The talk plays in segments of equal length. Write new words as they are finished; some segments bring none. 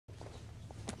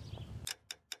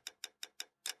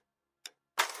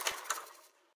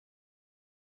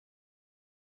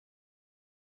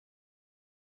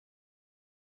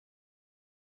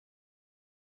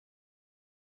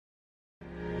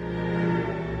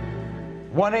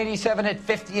187 at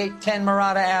 5810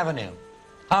 Murata Avenue.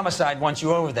 Homicide wants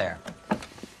you over there.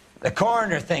 The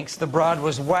coroner thinks the broad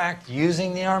was whacked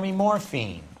using the Army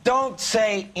morphine. Don't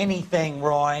say anything,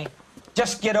 Roy.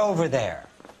 Just get over there.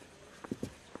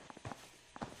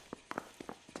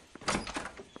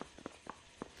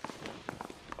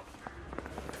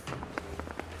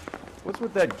 What's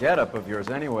with that getup of yours,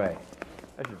 anyway?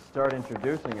 I should start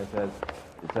introducing us as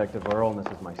Detective Earl, and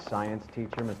this is my science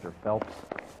teacher, Mr. Phelps.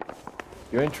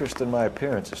 Your interest in my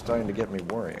appearance is starting to get me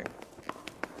worrying.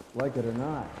 Like it or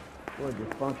not, we're a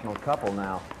dysfunctional couple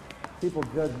now. People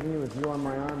judge me with you on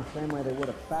my arm the same way they would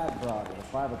a fat broad with a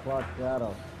 5 o'clock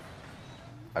shadow.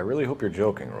 I really hope you're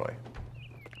joking, Roy.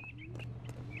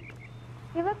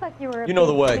 You look like you were... You know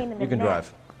the way. You can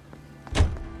drive.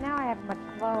 Now I have a much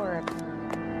slower opinion.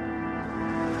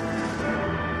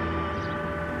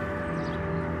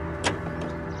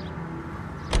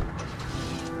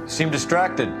 Seem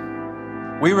distracted.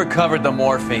 We recovered the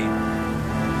morphine.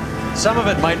 Some of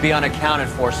it might be unaccounted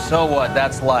for, so what?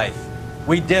 That's life.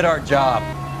 We did our job.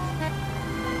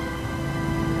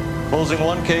 Closing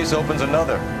one case opens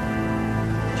another.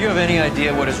 Do you have any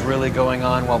idea what is really going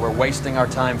on while we're wasting our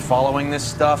time following this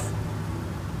stuff?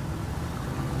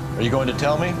 Are you going to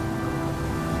tell me?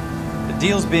 The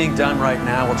deals being done right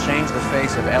now will change the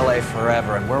face of LA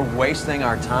forever, and we're wasting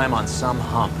our time on some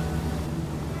hump.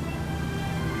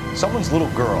 Someone's little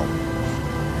girl.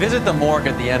 Visit the morgue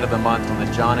at the end of the month when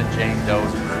the John and Jane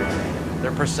Does are cremated.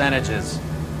 Their percentages.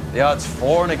 The odds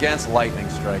for and against lightning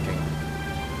striking.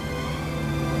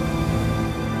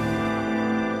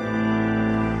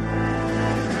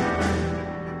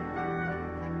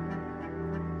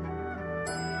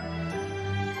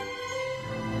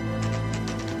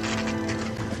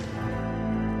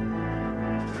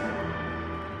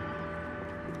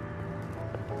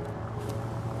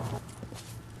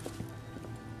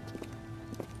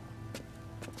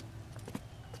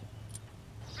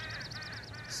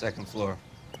 Second floor,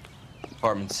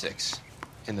 apartment 6,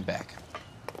 in the back.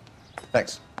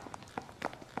 Thanks.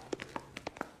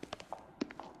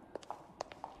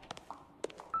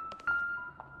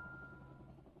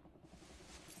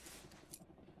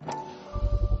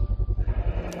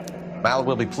 Mal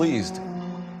will be pleased.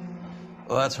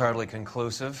 Well, that's hardly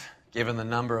conclusive, given the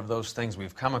number of those things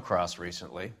we've come across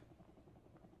recently.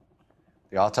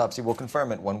 The autopsy will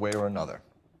confirm it one way or another.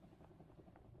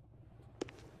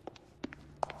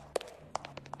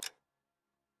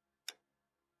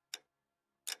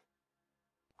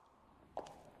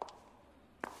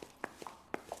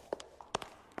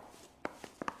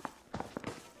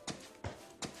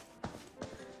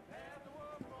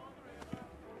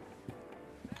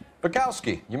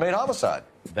 Bukowski, you made homicide.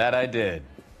 That I did.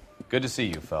 Good to see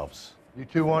you, Phelps. You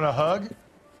two want a hug?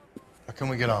 Or can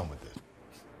we get on with it?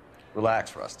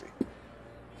 Relax, Rusty.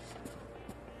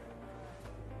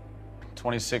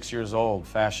 26 years old,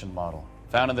 fashion model.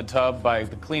 Found in the tub by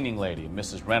the cleaning lady,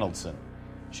 Mrs. Reynoldson.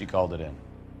 She called it in.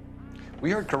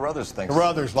 We heard Carruthers thinks...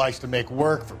 Carruthers likes to make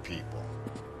work for people.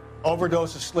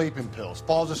 Overdose of sleeping pills.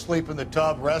 Falls asleep in the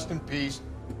tub. Rest in peace.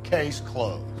 Case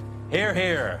closed. Here,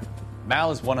 here.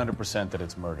 Mal is 100% that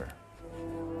it's murder.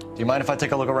 Do you mind if I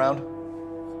take a look around?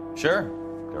 Sure.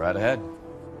 Go right ahead.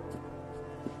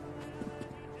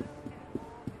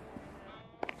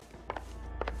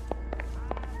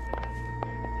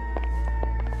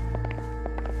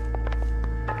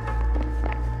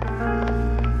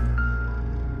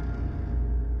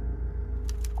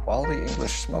 Quality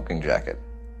English smoking jacket.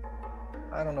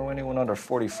 I don't know anyone under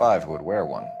 45 who would wear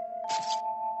one.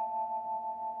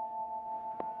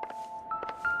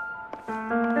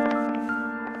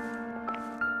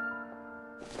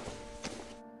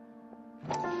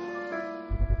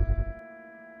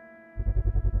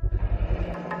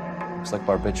 Looks like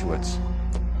barbiturates.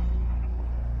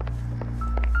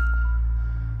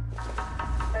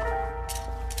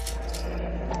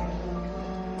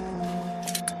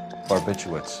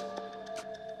 Barbiturates.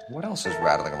 What else is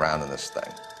rattling around in this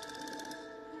thing?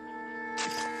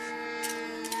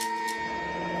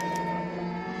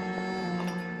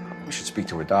 We should speak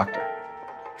to a doctor.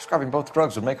 Prescribing both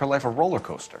drugs would make her life a roller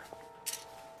coaster.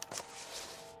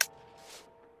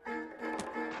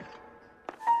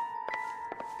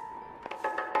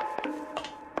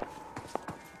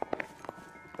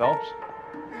 Phelps?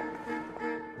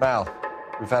 Mal,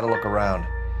 we've had a look around.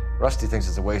 Rusty thinks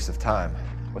it's a waste of time.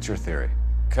 What's your theory?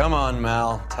 Come on,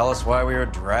 Mal. Tell us why we were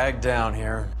dragged down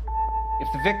here. If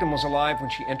the victim was alive when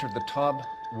she entered the tub,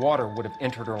 water would have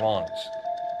entered her lungs.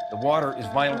 The water is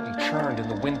violently churned in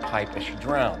the windpipe as she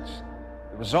drowns.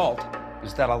 The result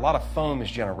is that a lot of foam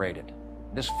is generated.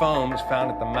 This foam is found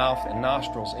at the mouth and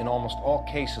nostrils in almost all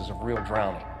cases of real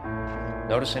drowning.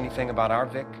 Notice anything about our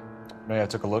Vic? May I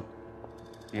take a look?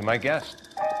 Be my guest.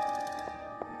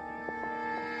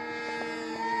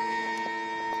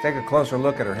 Take a closer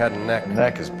look at her head and neck. Her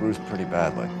neck is bruised pretty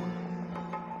badly.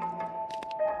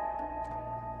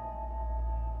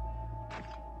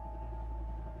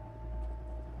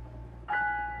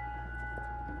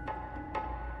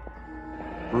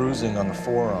 Bruising on the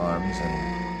forearms,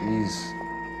 and these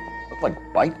look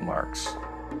like bite marks.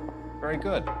 Very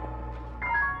good.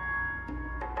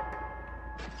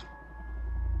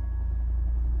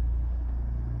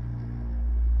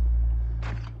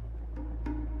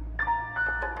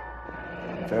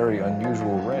 Very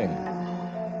unusual ring.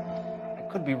 I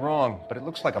could be wrong, but it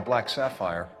looks like a black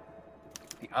sapphire.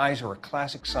 The eyes are a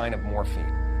classic sign of morphine,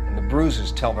 and the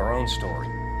bruises tell their own story.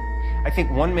 I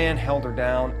think one man held her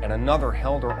down and another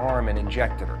held her arm and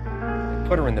injected her. They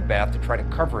put her in the bath to try to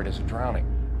cover it as a drowning.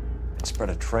 It spread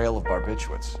a trail of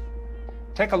barbiturates.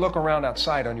 Take a look around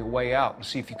outside on your way out and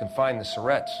see if you can find the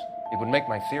syrettes. It would make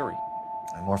my theory.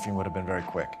 And morphine would have been very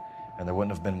quick, and there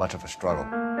wouldn't have been much of a struggle.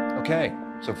 Okay,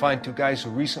 so find two guys who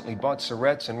recently bought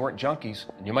syrettes and weren't junkies,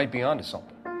 and you might be onto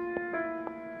something.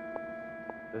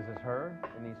 This is her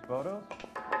in these photos?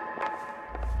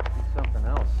 It's something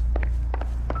else.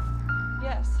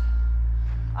 Yes.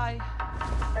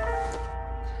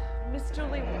 Miss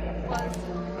Julie was...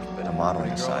 There's been a modeling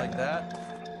Girl sign. like that?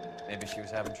 Maybe she was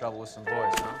having trouble with some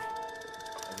boys, huh?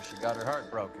 Maybe she got her heart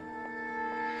broken.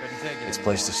 Couldn't take it It's anymore.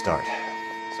 place to start.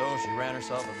 So she ran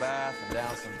herself a bath and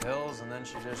down some pills, and then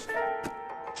she just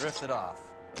drifted off.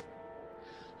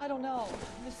 I don't know.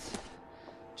 Miss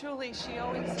Julie, she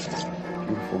always...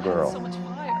 Beautiful had girl. so much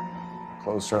fire.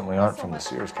 Clothes certainly aren't So from the much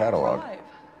Sears catalog. drive.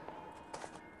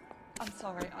 I'm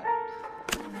sorry,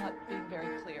 I'm not being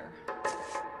very clear.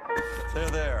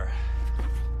 There.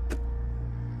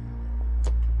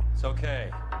 It's okay.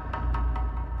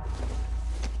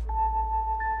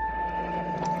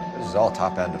 This is all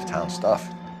top end of town stuff.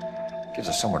 Gives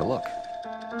us somewhere to look.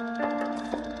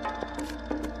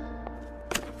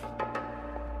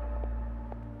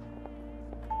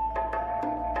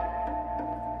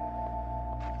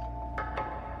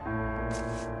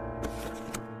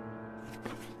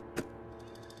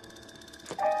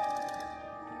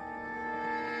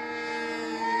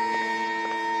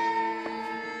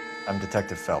 I'm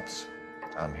Detective Phelps.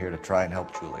 I'm here to try and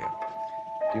help Julia.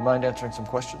 Do you mind answering some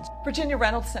questions? Virginia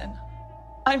Reynoldson,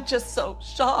 I'm just so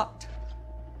shocked.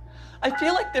 I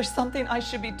feel like there's something I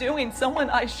should be doing, someone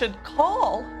I should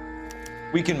call.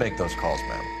 We can make those calls,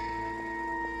 ma'am.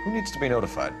 Who needs to be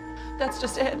notified? That's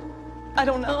just it. I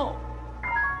don't know.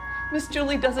 Miss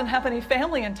Julie doesn't have any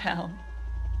family in town.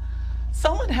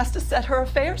 Someone has to set her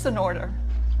affairs in order.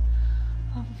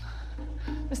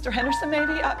 Mr. Henderson,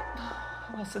 maybe?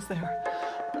 Who else is there?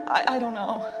 I don't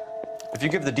know. If you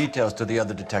give the details to the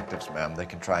other detectives, ma'am, they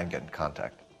can try and get in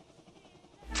contact.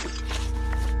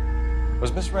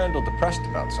 Was Miss Randall depressed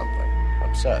about something?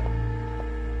 Upset?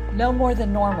 No more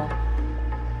than normal.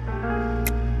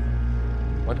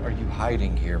 What are you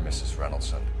hiding here, Mrs.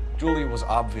 Reynoldson? Julia was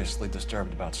obviously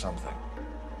disturbed about something.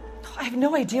 I have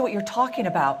no idea what you're talking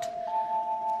about.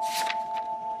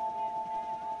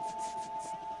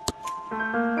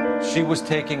 She was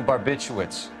taking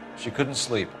barbiturates. She couldn't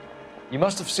sleep. You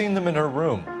must have seen them in her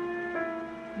room.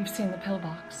 You've seen the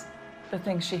pillbox, the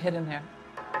things she hid in there.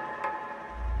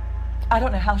 I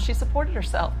don't know how she supported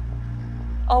herself.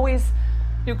 Always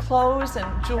new clothes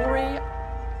and jewelry.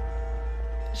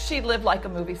 She lived like a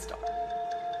movie star.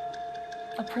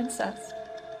 A princess.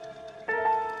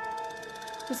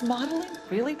 Does modeling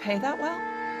really pay that well?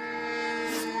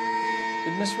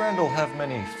 Did Miss Randall have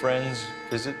many friends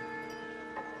visit?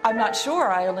 I'm not sure.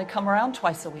 I only come around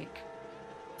twice a week.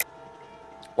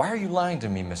 Why are you lying to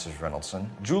me, Mrs. Reynoldson?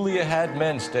 Julia had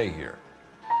men stay here.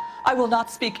 I will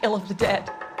not speak ill of the dead.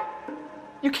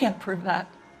 You can't prove that.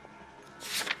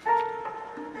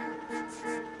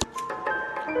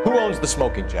 Who owns the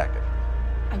smoking jacket?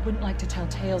 I wouldn't like to tell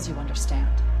tales, you understand.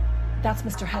 That's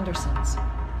Mr. Henderson's.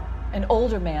 An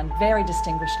older man, very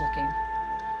distinguished looking.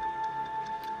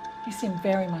 He seemed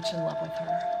very much in love with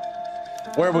her.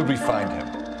 Where would we find him?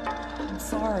 I'm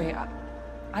sorry,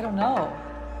 I don't know.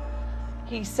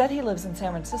 He said he lives in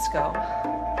San Francisco.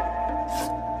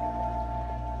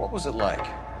 What was it like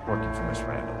working for Miss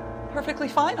Randall? Perfectly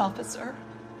fine, officer.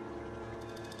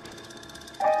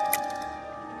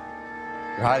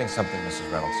 You're hiding something, Mrs.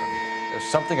 Reynoldson. There's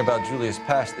something about Julia's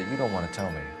past that you don't want to tell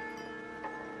me.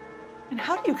 And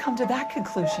how do you come to that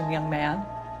conclusion, young man?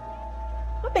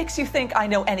 What makes you think I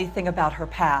know anything about her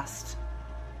past?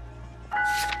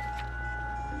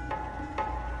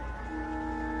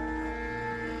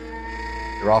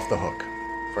 You're off the hook.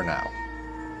 For now.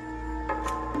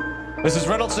 Mrs.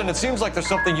 Reynoldsson, it seems like there's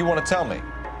something you want to tell me.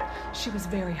 She was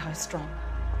very high-strung.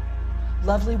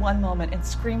 Lovely one moment and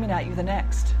screaming at you the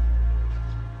next.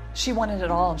 She wanted it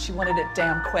all, and she wanted it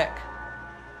damn quick.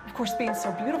 Of course, being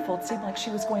so beautiful, it seemed like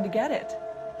she was going to get it.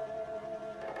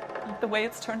 Not the way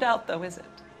it's turned out, though, is it?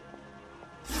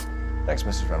 Thanks,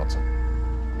 Mrs. Reynoldsson.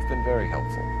 You've been very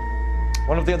helpful.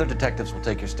 One of the other detectives will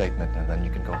take your statement, and then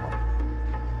you can go home.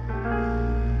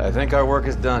 I think our work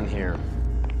is done here.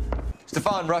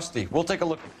 Stefan, Rusty, we'll take a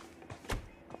look.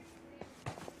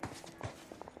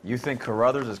 You think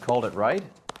Carruthers has called it right?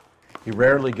 He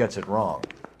rarely gets it wrong.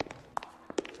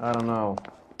 I don't know.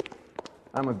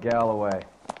 I'm with Galloway.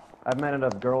 I've met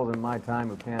enough girls in my time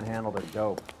who can't handle their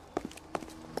dope.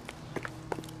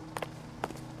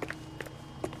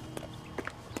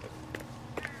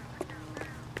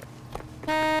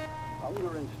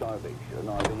 Hunger and starvation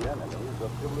are the enemies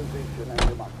of civilization and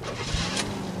democracy.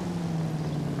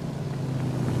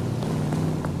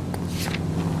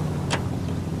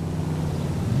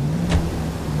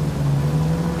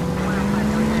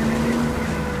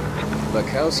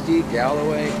 Bukowski,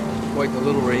 Galloway, quite the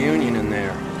little reunion in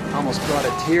there. Almost brought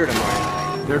a tear to my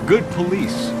eye. They're good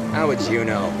police. How would you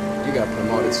know? You got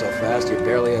promoted so fast you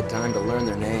barely had time to learn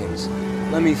their names.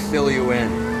 Let me fill you in.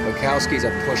 Bukowski's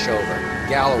a pushover.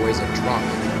 Galloway's a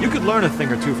drunk. You could learn a thing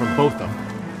or two from both of them.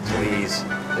 Please.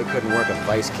 They couldn't work a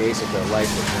vice case if their life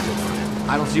depended on it.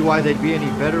 I don't see why they'd be any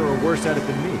better or worse at it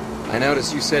than me. I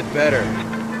noticed you said better.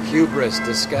 Hubris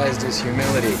disguised as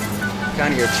humility.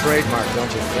 Kind of your trademark,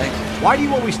 don't you think? Why do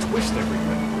you always twist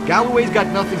everything? Galloway's got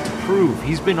nothing to prove.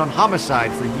 He's been on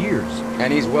homicide for years.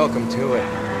 And he's welcome to it.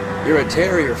 You're a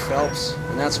terrier, Phelps,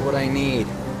 and that's what I need.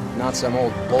 Not some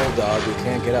old bulldog who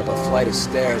can't get up a flight of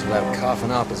stairs without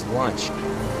coughing up his lunch.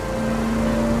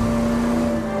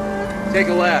 Take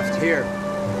a left, here.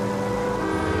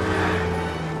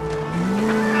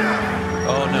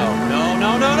 Oh, no, no,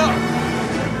 no, no, no!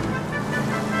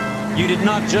 You did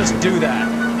not just do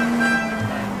that.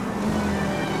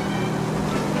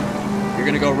 You're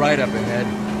gonna go right up ahead.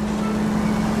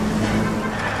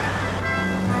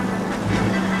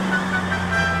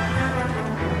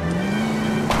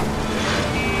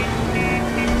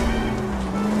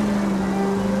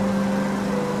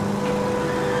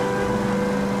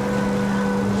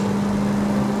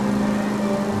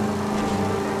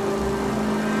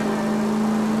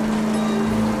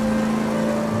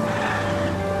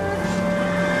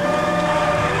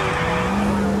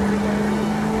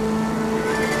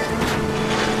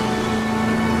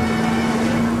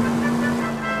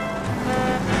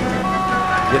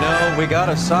 You know, we got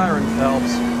a siren,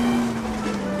 Phelps.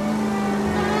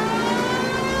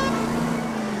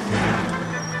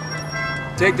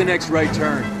 Take the next right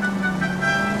turn.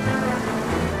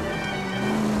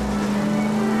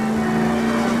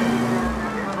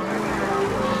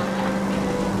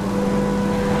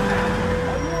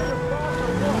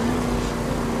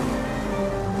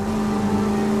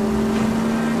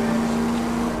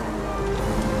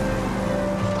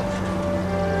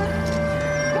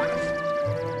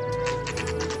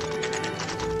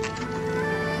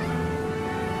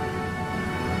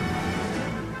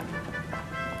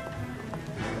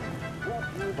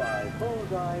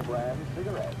 Bullseye brand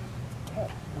cigarettes.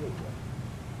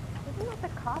 Isn't that the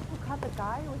cop who caught the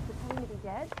guy who was pretending to be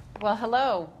dead? Well,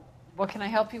 hello. What can I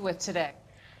help you with today?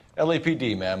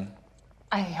 LAPD, ma'am.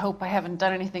 I hope I haven't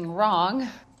done anything wrong.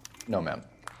 No, ma'am.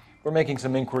 We're making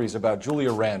some inquiries about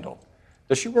Julia Randall.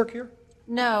 Does she work here?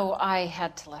 No, I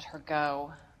had to let her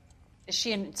go. Is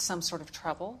she in some sort of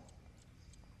trouble?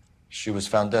 She was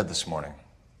found dead this morning.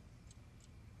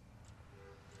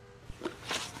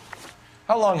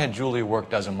 How long had Julia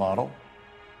worked as a model?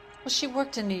 Well, she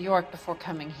worked in New York before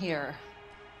coming here.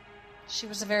 She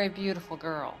was a very beautiful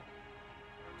girl.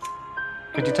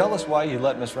 Could you tell us why you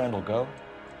let Miss Randall go?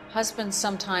 Husbands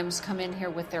sometimes come in here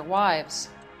with their wives.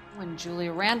 When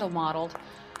Julia Randall modeled,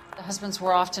 the husbands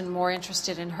were often more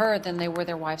interested in her than they were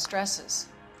their wives' dresses.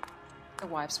 Their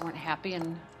wives weren't happy,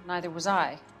 and neither was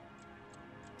I.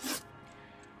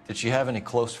 Did she have any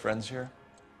close friends here?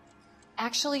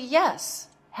 Actually, yes.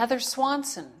 Heather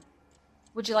Swanson.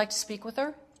 Would you like to speak with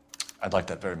her? I'd like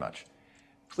that very much.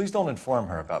 Please don't inform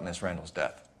her about Miss Randall's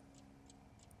death.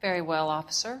 Very well,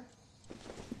 officer.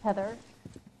 Heather,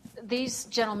 these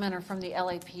gentlemen are from the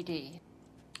LAPD.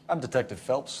 I'm Detective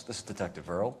Phelps. This is Detective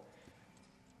Earl.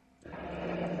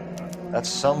 That's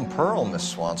some pearl, Miss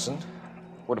Swanson.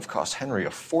 Would have cost Henry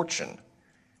a fortune.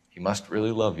 He must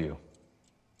really love you.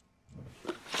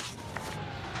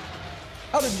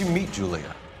 How did you meet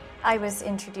Julia? I was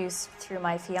introduced through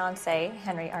my fiancé,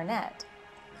 Henry Arnett.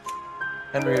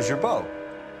 Henry is your beau.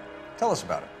 Tell us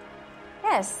about it.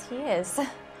 Yes, he is.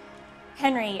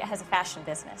 Henry has a fashion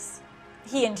business.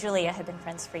 He and Julia have been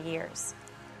friends for years.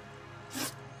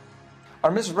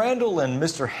 Are Miss Randall and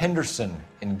Mr. Henderson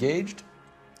engaged?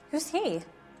 Who's he?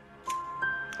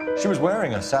 She was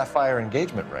wearing a sapphire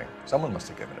engagement ring. Someone must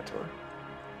have given it to her.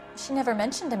 She never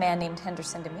mentioned a man named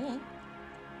Henderson to me.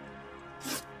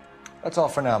 That's all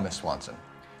for now, Miss Swanson.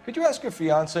 Could you ask your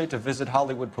fiancé to visit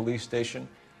Hollywood Police Station?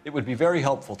 It would be very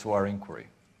helpful to our inquiry.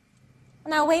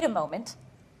 Now, wait a moment.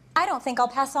 I don't think I'll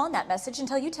pass on that message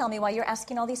until you tell me why you're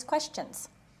asking all these questions.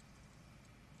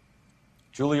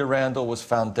 Julia Randall was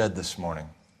found dead this morning.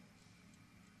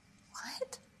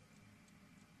 What?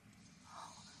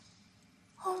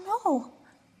 Oh, no.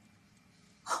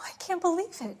 Oh, I can't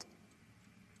believe it.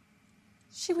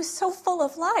 She was so full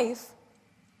of life.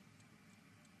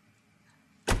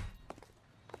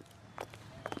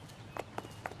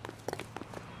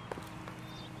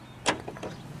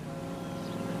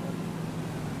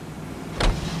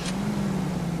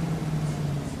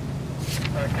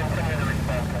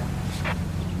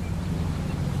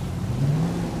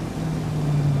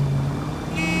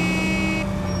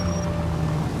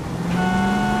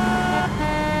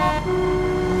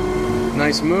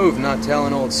 Nice move not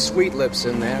telling old Sweet Lips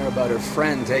in there about her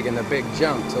friend taking the big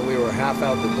jump till we were half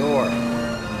out the door.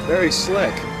 Very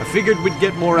slick. I figured we'd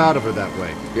get more out of her that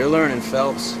way. You're learning,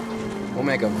 Phelps. We'll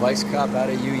make a vice cop out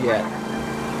of you yet.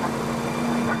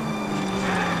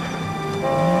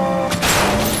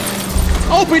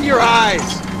 Open your eyes!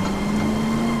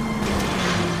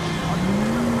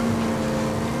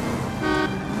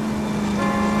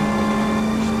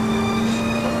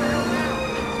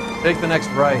 Take the next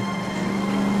right.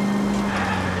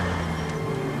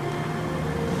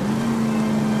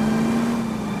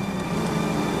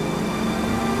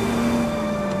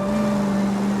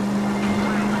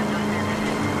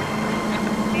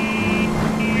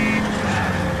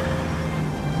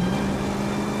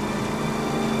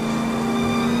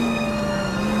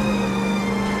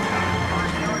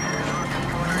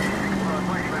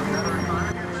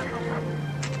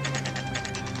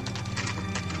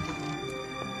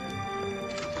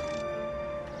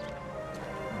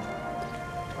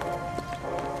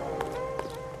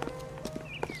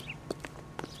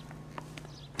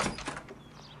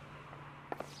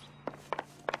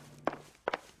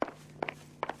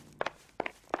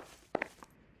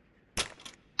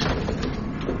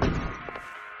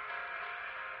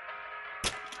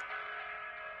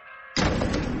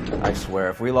 I swear,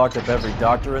 if we locked up every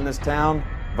doctor in this town,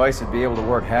 Vice would be able to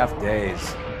work half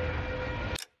days.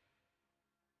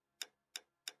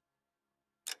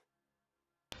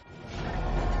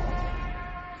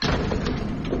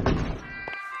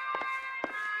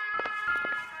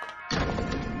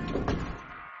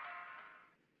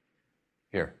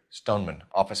 Here, Stoneman,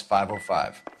 office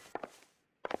 505.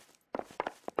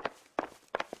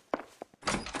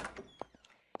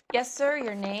 Yes, sir,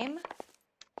 your name?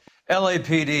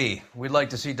 LAPD. We'd like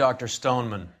to see Dr.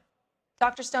 Stoneman.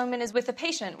 Dr. Stoneman is with a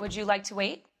patient. Would you like to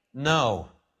wait? No,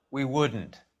 we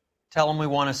wouldn't. Tell him we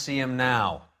want to see him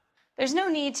now. There's no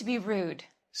need to be rude.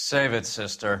 Save it,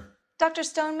 sister. Dr.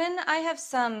 Stoneman, I have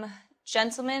some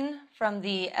gentlemen from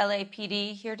the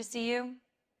LAPD here to see you.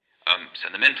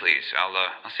 Send them in, please.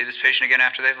 I'll see this patient again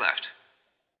after they've left.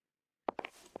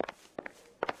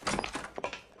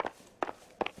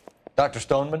 Dr.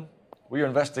 Stoneman, we are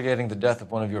investigating the death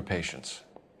of one of your patients,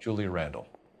 Julia Randall.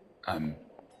 I'm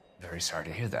very sorry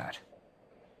to hear that.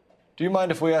 Do you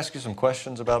mind if we ask you some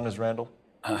questions about Ms. Randall?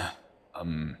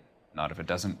 Not if it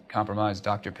doesn't compromise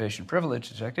doctor-patient privilege,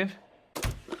 Detective.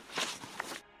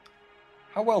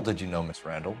 How well did you know Miss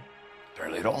Randall?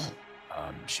 Barely at all.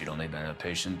 She'd only been a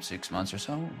patient 6 months or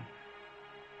so.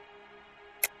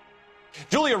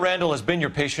 Julia Randall has been your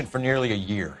patient for nearly a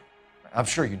year. I'm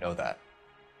sure you know that.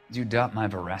 Do you doubt my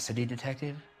veracity,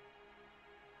 Detective?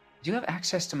 Do you have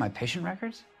access to my patient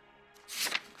records?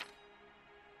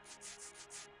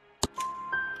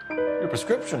 Your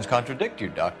prescriptions contradict you,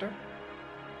 Doctor.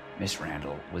 Miss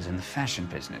Randall was in the fashion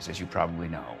business, as you probably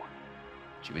know.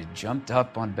 She was jumped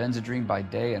up on Benzedrine by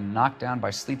day and knocked down by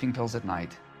sleeping pills at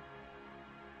night.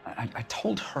 I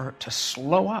told her to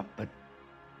slow up, but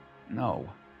no.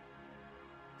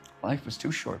 Life was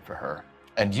too short for her.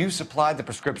 And you supplied the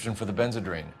prescription for the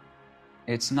Benzedrine?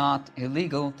 It's not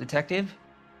illegal, Detective.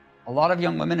 A lot of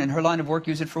young women in her line of work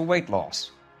use it for weight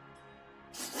loss.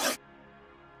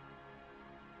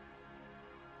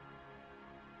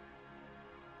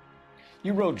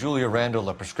 You wrote Julia Randall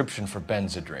a prescription for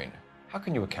Benzedrine. How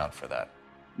can you account for that?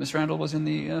 Miss Randall was in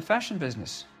the fashion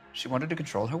business. She wanted to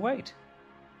control her weight.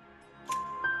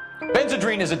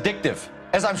 Benzedrine is addictive.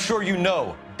 As I'm sure you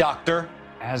know, Doctor.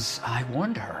 As I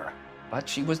warned her, but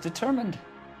she was determined.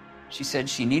 She said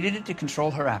she needed it to control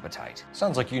her appetite.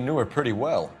 Sounds like you knew her pretty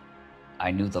well.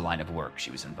 I knew the line of work she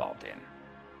was involved in.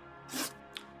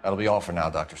 That'll be all for now,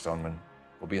 Dr. Stoneman.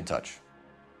 We'll be in touch.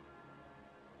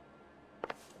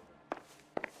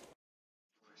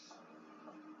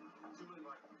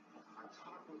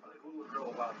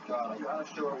 I'm not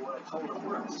sure what I told her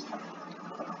works.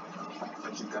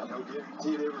 But you got no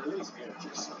guarantee they release me at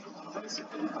yourself. Face it,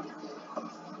 Dan.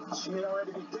 She may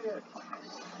already be dead.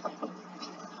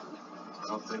 I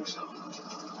don't think so.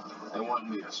 They want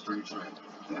me a straight train.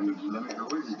 Let me go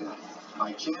with you, Dan.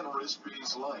 I can't risk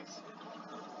B's life.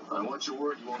 I want your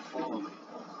word you won't follow me.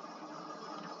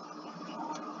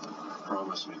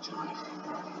 Promise me, Jimmy.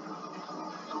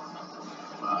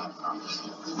 I promise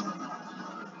you.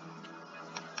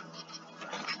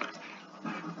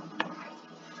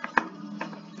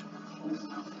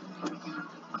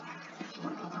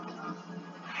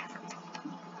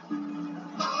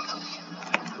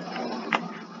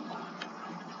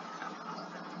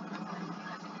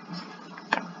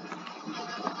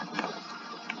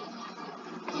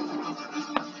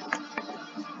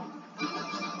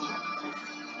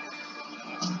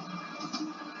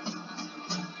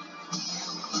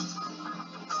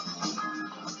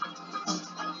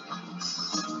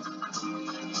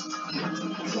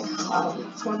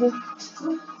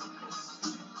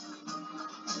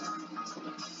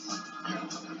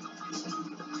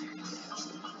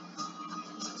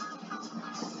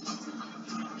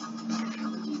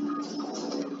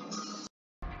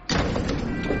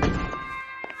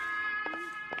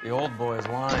 The old boy's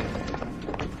lying.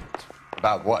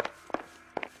 About what?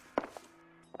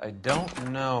 I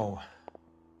don't know.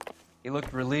 He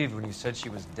looked relieved when you said she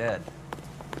was dead.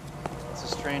 It's a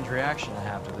strange reaction to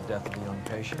have to the death of a young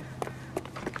patient.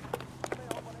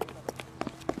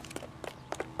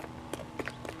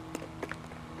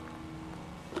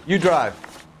 You drive.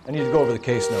 I need to go over the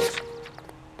case notes.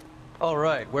 All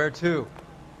right, where to?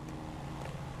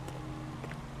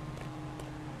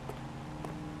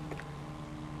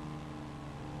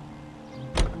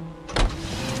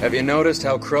 Have you noticed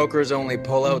how croakers only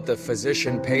pull out the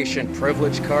physician-patient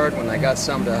privilege card when they got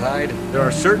something to hide? There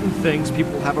are certain things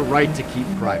people have a right to keep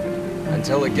private.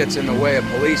 Until it gets in the way of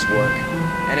police work.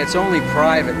 And it's only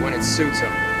private when it suits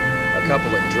them. A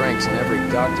couple of drinks and every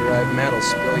doctor I've met will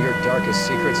spill your darkest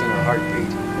secrets in a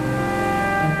heartbeat.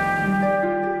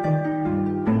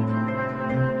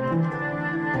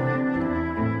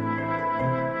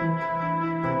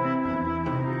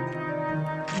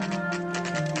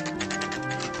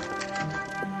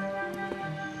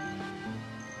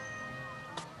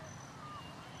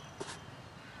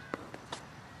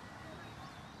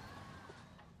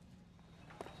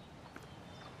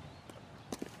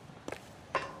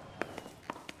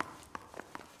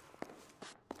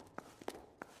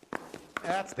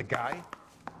 That's the guy.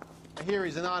 I hear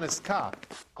he's an honest cop.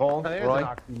 Cole, There's Roy, an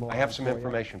oxymoron I have some for you.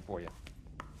 information for you.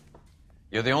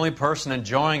 You're the only person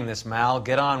enjoying this, Mal.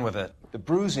 Get on with it. The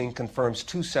bruising confirms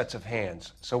 2 sets of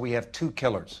hands, so we have 2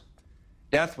 killers.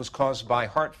 Death was caused by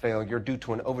heart failure due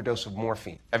to an overdose of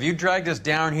morphine. Have you dragged us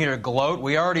down here to gloat?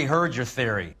 We already heard your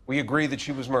theory. We agree that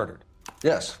she was murdered.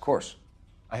 Yes, of course.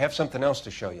 I have something else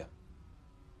to show you.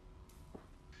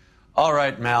 All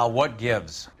right, Mal, what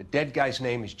gives? The dead guy's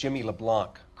name is Jimmy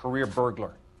LeBlanc, career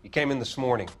burglar. He came in this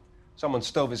morning. Someone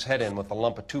stove his head in with a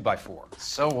lump of 2x4.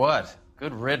 So what?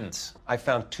 Good riddance. I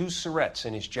found 2 cigarettes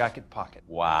in his jacket pocket.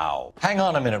 Wow. Hang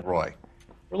on a minute, Roy.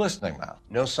 We're listening now.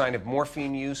 No sign of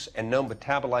morphine use and no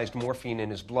metabolized morphine in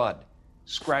his blood.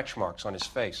 Scratch marks on his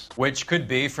face. Which could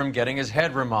be from getting his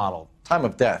head remodeled. Time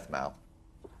of death, Mal.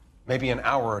 Maybe an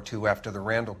hour or 2 after the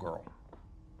Randall girl.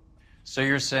 So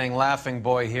you're saying Laughing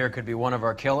Boy here could be one of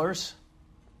our killers?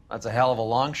 That's a hell of a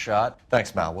long shot.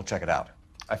 Thanks, Mal. We'll check it out.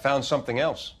 I found something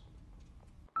else.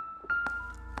 I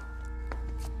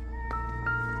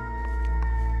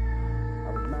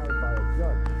was married by a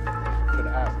judge. Should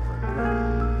have asked for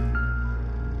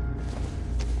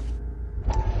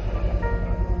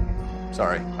it.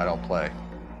 Sorry, I don't play.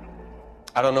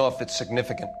 I don't know if it's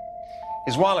significant.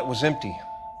 His wallet was empty.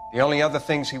 The only other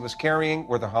things he was carrying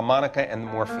were the harmonica and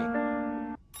the morphine.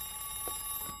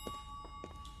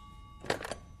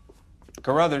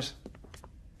 Carruthers.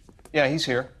 Yeah, he's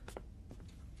here.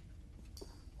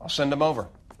 I'll send him over.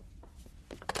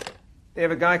 They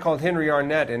have a guy called Henry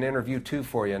Arnett in interview 2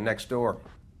 for you next door.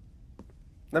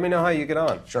 Let me know how you get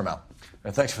on. Sure, Mal.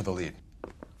 And thanks for the lead.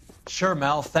 Sure,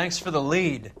 Mal. Thanks for the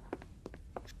lead.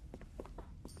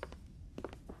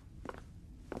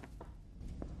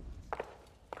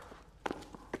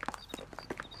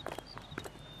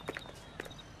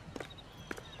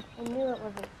 I knew it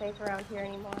wasn't safe around here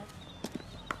anymore.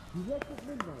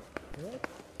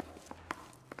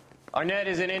 Arnett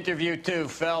is in interview too,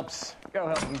 Phelps. Go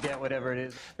help him get whatever it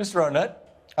is. Mr.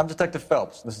 Arnett, I'm Detective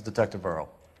Phelps. This is Detective Earl.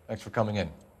 Thanks for coming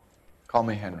in. Call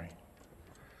me Henry.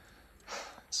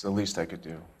 It's the least I could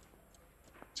do.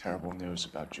 Terrible news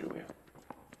about Julia.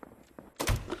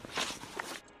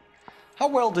 How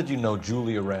well did you know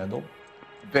Julia Randall?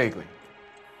 Vaguely.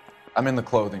 I'm in the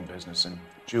clothing business, and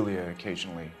Julia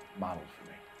occasionally modeled for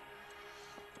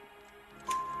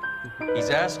me. He's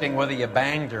asking whether you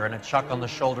banged her in a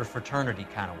chuck-on-the-shoulder fraternity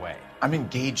kind of way. I'm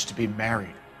engaged to be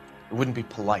married. It wouldn't be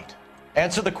polite.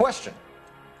 Answer the question.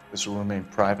 This will remain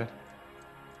private?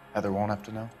 Heather won't have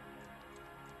to know?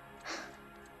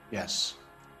 Yes.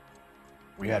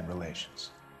 We had relations.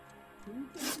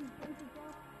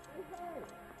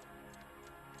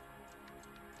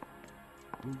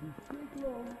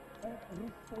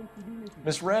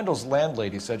 Miss Randall's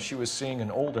landlady said she was seeing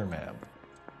an older man.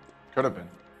 Could have been.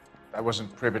 I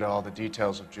wasn't privy to all the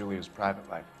details of Julia's private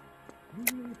life.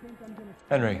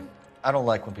 Henry, I don't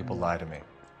like when people lie to me.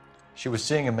 She was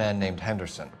seeing a man named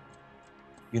Henderson.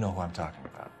 You know who I'm talking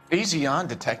about. Easy on,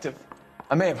 Detective.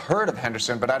 I may have heard of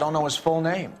Henderson, but I don't know his full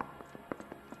name.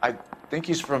 I think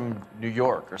he's from New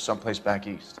York or someplace back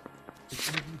east.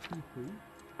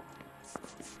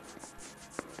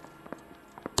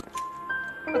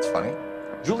 That's funny.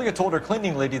 Julia told her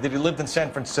cleaning lady that he lived in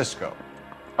San Francisco.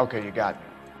 Okay, you got me.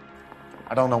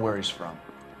 I don't know where he's from.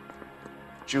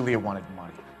 Julia wanted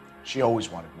money. She always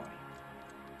wanted money.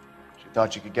 She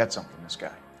thought she could get something from this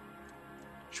guy.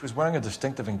 She was wearing a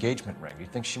distinctive engagement ring. Do you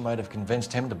think she might have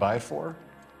convinced him to buy it for her?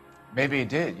 Maybe he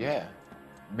did, yeah.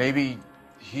 Maybe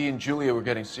he and Julia were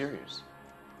getting serious.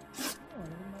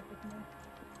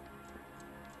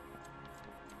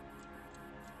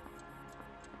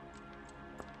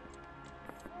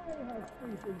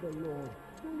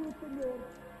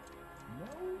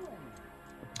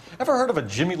 Ever heard of a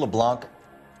Jimmy LeBlanc?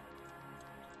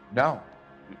 No.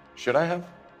 Should I have?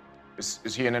 Is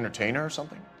he an entertainer or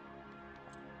something?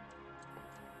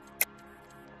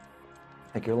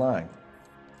 I think you're lying.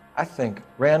 I think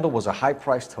Randall was a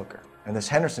high-priced hooker, and this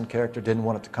Henderson character didn't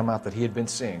want it to come out that he had been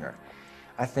seeing her.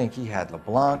 I think he had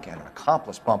LeBlanc and an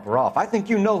accomplice bump her off. I think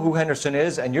you know who Henderson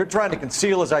is, and you're trying to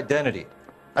conceal his identity.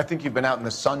 I think you've been out in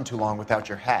the sun too long without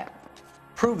your hat.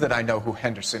 Prove that I know who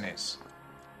Henderson is.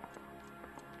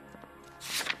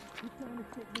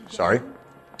 Sorry.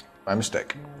 My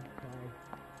mistake.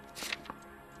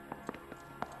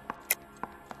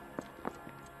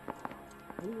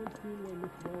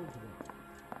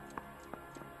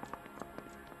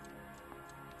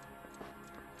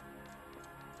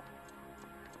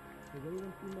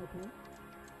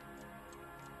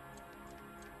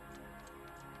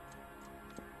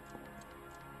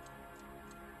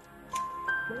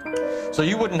 So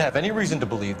you wouldn't have any reason to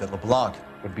believe that LeBlanc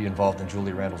would be involved in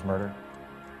Julie Randall's murder?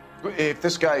 If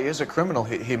this guy is a criminal,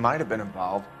 he might have been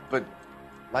involved. But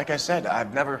like I said,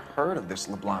 I've never heard of this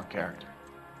LeBlanc character.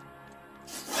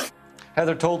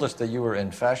 Heather told us that you were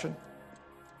in fashion.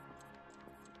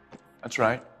 That's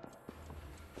right.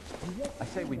 I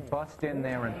say we bust in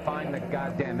there and find the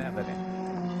goddamn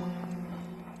evidence.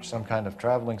 Some kind of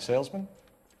traveling salesman?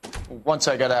 Once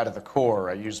I got out of the Corps,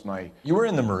 I used my... You were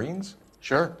in the Marines?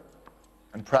 Sure.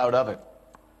 I'm proud of it.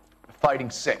 Fighting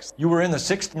 6th. You were in the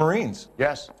 6th Marines?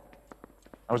 Yes.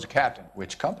 I was a captain.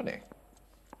 Which company?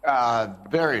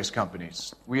 Various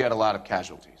companies. We had a lot of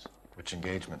casualties. Which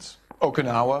engagements?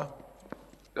 Okinawa.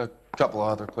 A couple of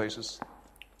other places.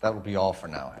 That will be all for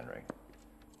now, Henry.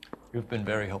 You've been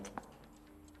very helpful.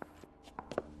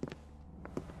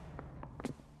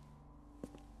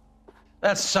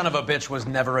 That son of a bitch was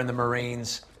never in the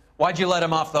Marines. Why'd you let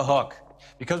him off the hook?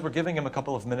 Because we're giving him a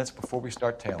couple of minutes before we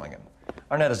start tailing him.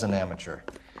 Arnett is an amateur.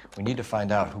 We need to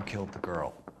find out who killed the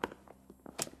girl.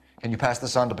 Can you pass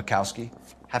this on to Bukowski?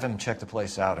 Have him check the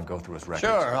place out and go through his records.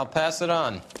 Sure, I'll pass it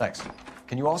on. Thanks.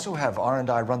 Can you also have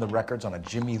R&I run the records on a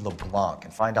Jimmy LeBlanc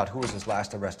and find out who was his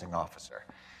last arresting officer?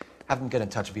 Have them get in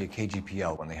touch via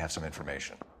KGPL when they have some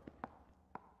information.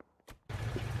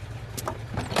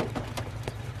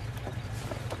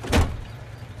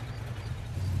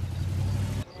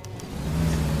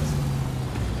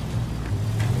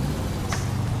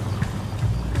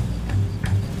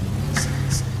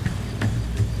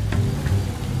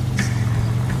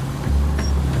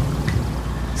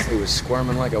 He was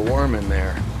squirming like a worm in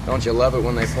there. Don't you love it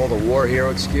when they pull the war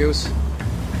hero excuse?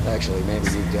 Actually,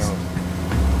 maybe you don't.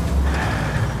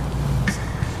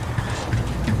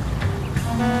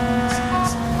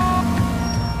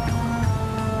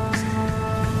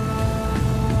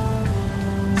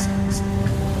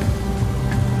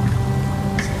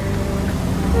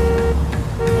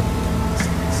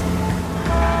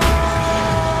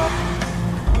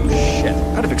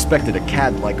 expected a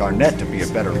cad like Arnett to be a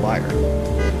better liar.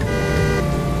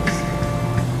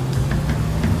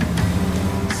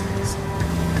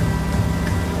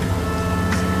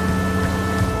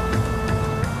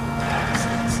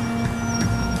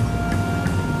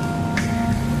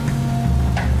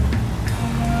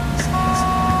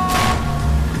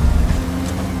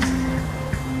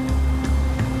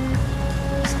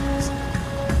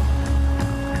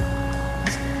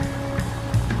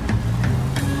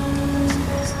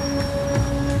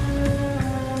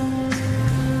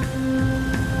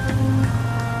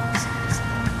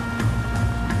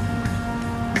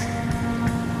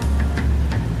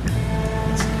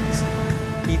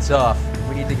 Heat's off.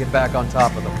 We need to get back on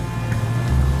top of them.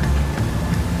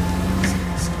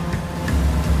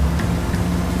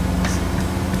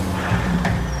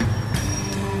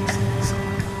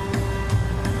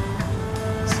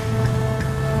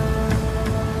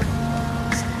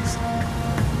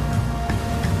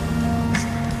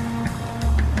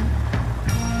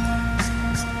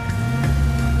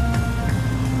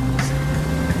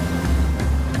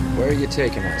 Where are you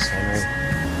taking us, Henry?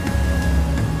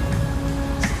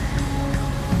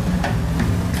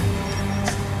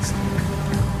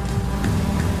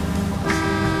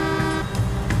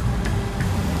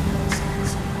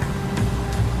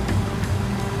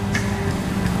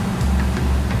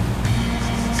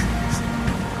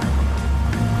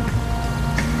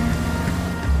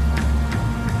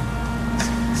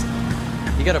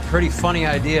 You got a pretty funny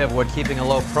idea of what keeping a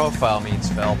low profile means,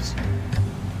 Phelps.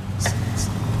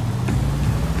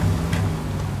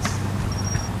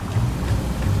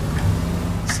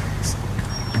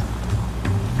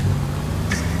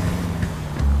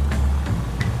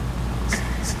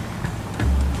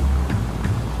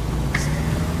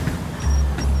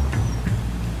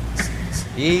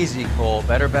 Easy, Cole.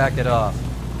 Better back it off.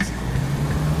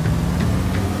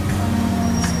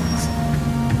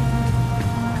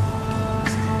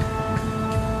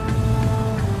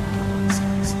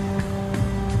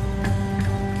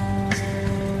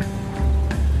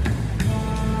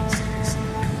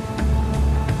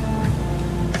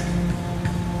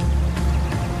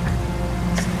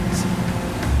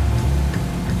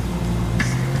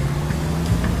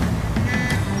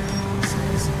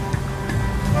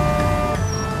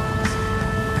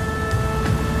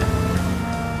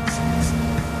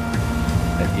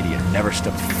 Never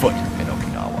stepped foot in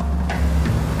Okinawa.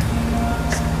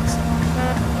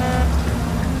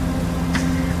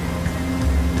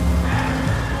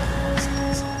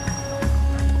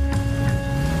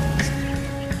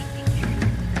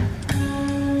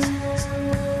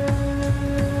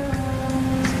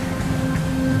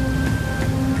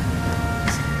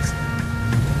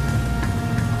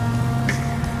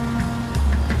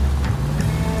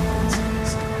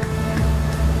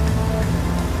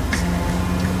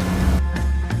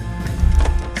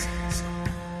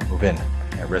 In.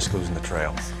 At risk losing the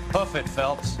trail. Hoof it,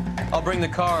 Phelps. I'll bring the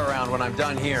car around when I'm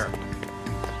done here.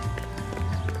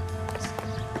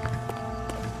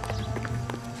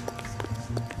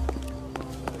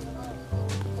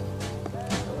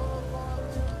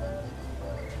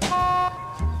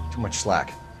 Too much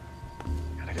slack.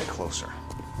 Gotta get closer.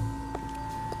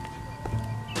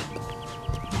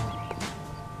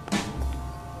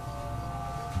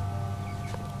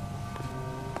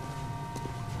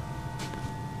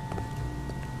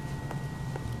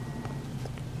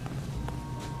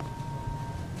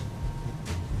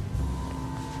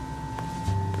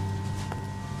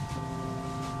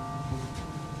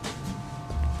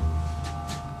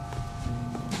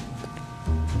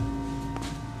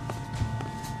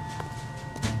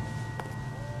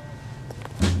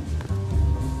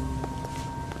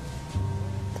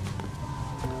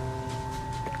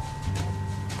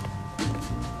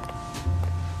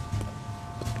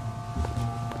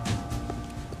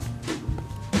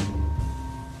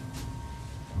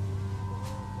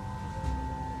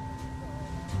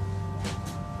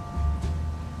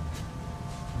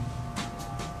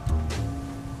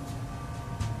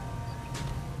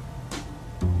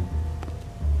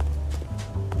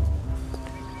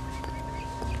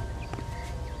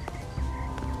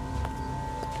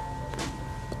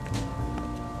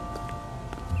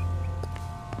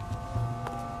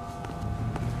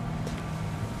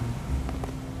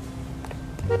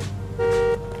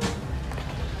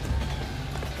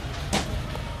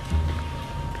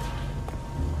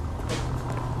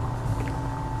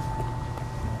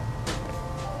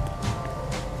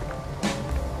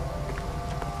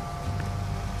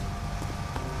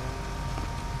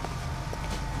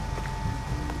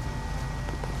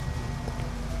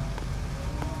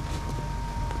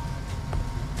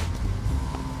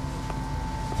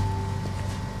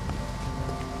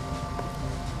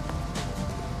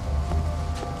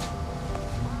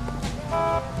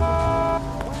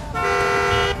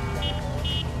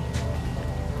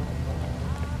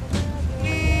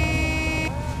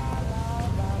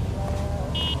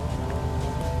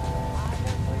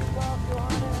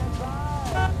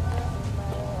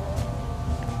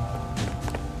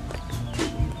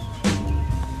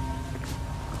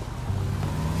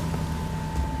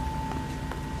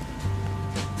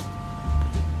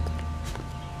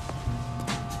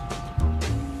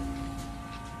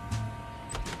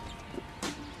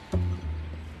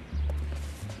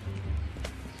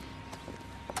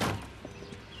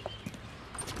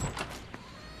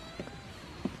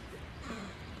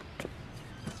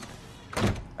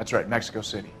 That's right, Mexico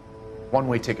City.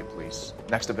 One-way ticket, please.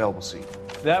 Next available seat.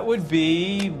 That would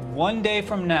be 1 day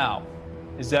from now.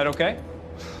 Is that okay?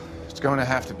 It's going to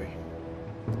have to be.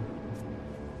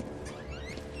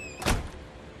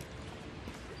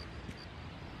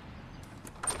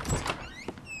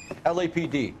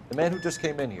 LAPD, the man who just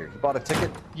came in here, he bought a ticket?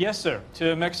 Yes, sir.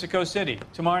 To Mexico City,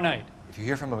 tomorrow night. If you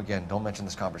hear from him again, don't mention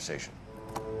this conversation.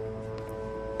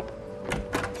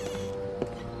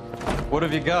 What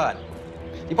have you got?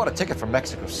 He bought a ticket from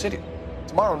Mexico City.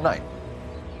 Tomorrow night.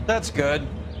 That's good.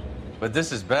 But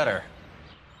this is better.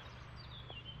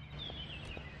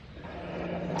 Oh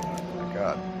my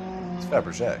God. It's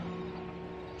Fabergé.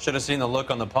 Should have seen the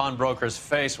look on the pawnbroker's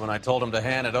face when I told him to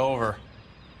hand it over.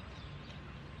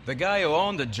 The guy who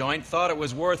owned the joint thought it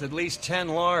was worth at least 10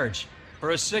 large for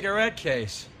a cigarette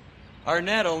case.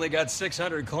 Arnett only got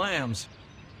 600 clams.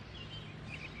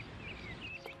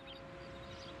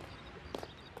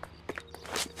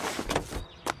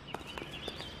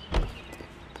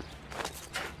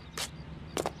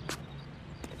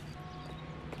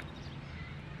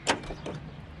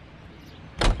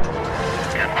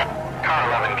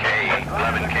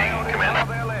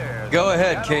 Go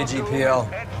ahead, KGPL.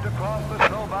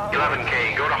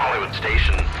 11K, go to Hollywood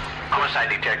Station. Homicide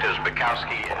detectives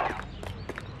Bukowski and...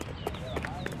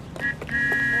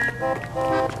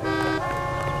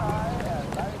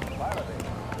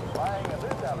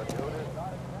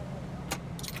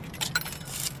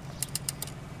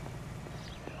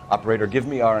 Operator, give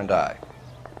me R&I.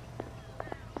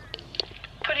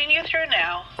 Putting you through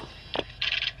now.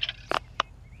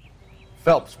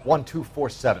 Phelps,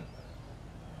 1247.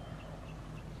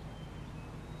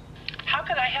 How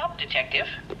could I help, Detective?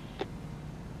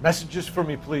 Messages for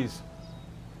me, please.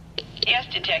 Yes,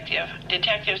 Detective.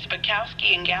 Detectives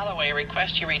Bukowski and Galloway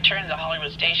request you return to the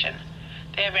Hollywood Station.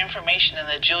 They have information in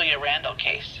the Julia Randall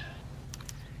case.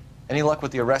 Any luck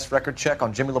with the arrest record check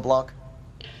on Jimmy LeBlanc?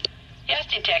 Yes,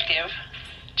 Detective.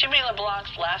 Jimmy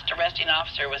LeBlanc's last arresting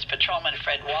officer was Patrolman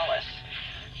Fred Wallace.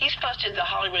 He's posted the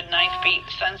Hollywood 9th Beat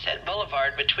Sunset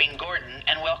Boulevard between Gordon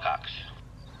and Wilcox.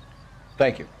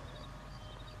 Thank you.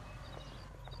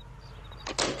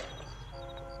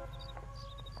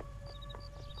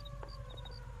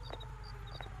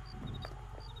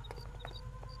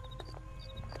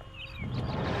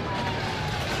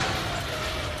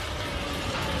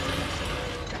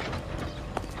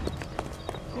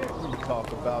 Can't we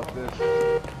talk about this?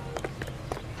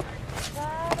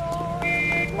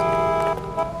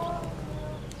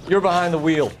 You're behind the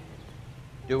wheel.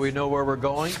 Do we know where we're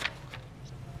going?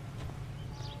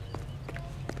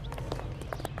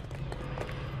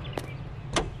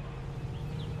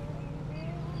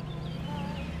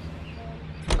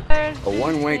 A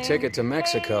one-way ticket to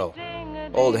Mexico.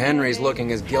 Old Henry's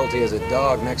looking as guilty as a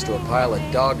dog next to a pile of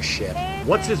dog shit.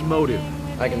 What's his motive?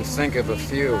 I can think of a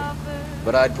few,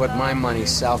 but I'd put my money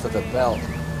south of the belt.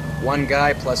 One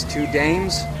guy plus 2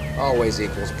 dames always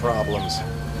equals problems.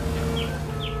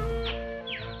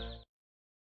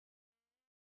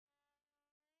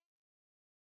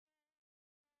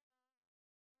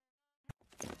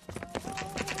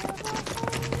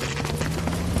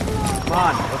 Come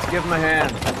on, let's give him a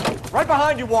hand. Right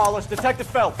behind you, Wallace. Detective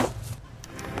Phelps.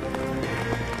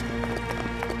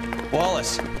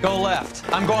 Wallace, go left.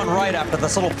 I'm going right after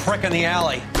this little prick in the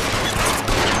alley.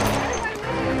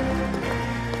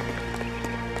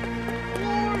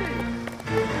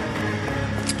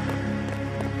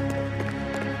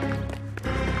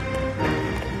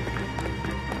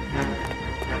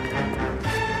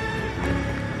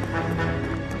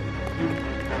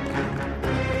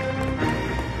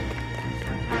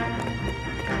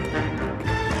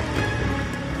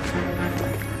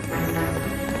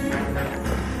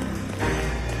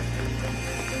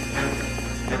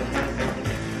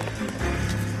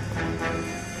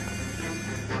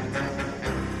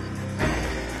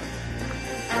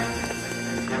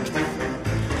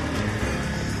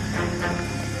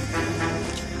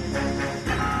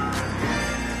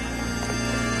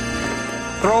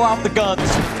 Throw out the guns.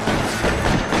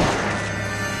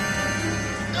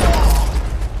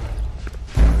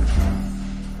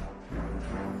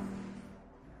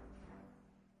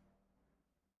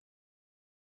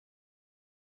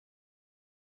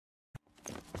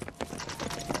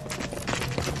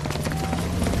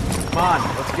 Come on,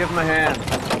 let's give him a hand.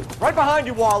 Right behind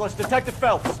you, Wallace. Detective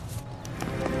Phelps.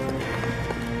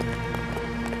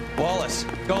 Wallace,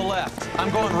 go left. I'm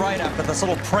going right after this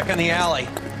little prick in the alley.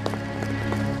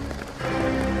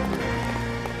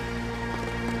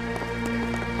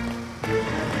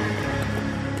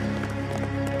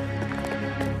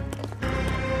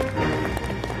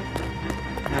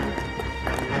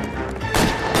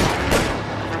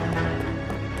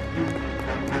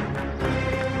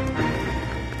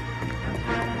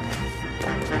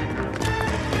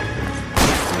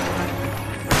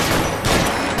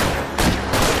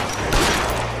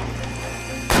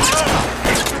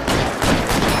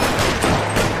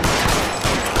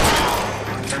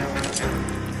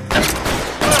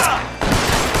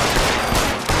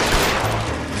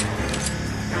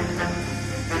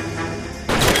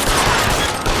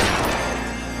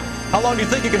 long do you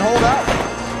think you can hold out?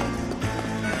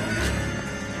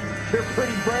 You're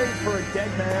pretty brave for a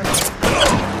dead man.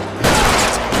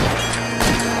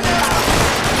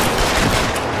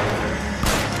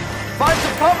 Find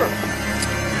some cover!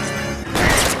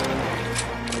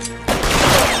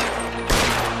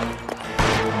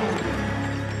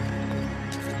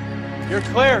 You're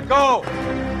clear, go!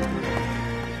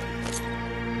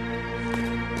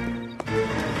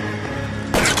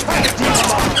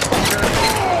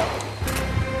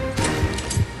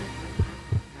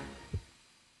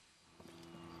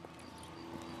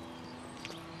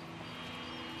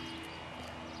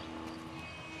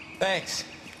 Thanks.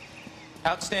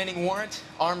 Outstanding warrant,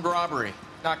 armed robbery.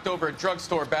 Knocked over a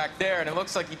drugstore back there, and it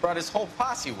looks like he brought his whole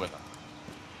posse with him.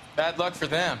 Bad luck for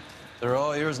them. They're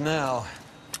all yours now.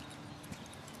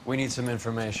 We need some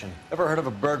information. Ever heard of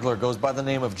a burglar goes by the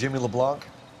name of Jimmy LeBlanc?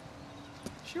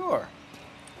 Sure.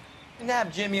 We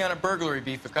nabbed Jimmy on a burglary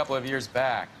beef a couple of years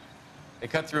back. They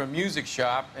cut through a music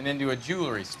shop and into a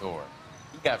jewelry store.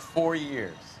 He got 4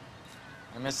 years.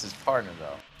 I miss his partner,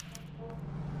 though.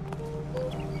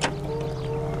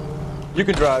 You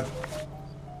can drive.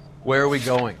 Where are we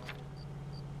going?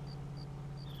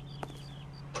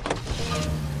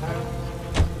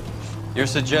 You're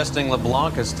suggesting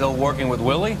LeBlanc is still working with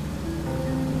Willie?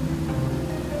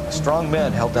 A strong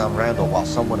man held down Randall while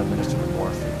someone administered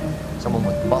morphine. Someone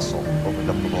with muscle opened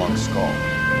up LeBlanc's skull.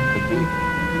 Could be.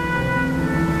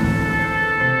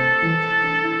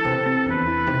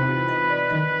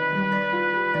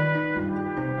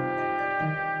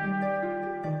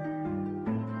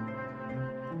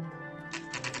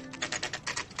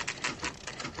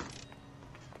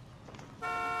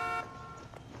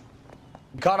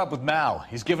 Caught up with Mal.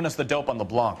 He's given us the dope on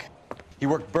LeBlanc. He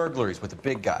worked burglaries with a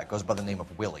big guy. Goes by the name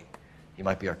of Willie. He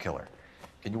might be our killer.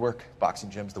 Can you work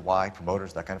boxing gyms, the Y,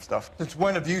 promoters, that kind of stuff? Since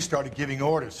when have you started giving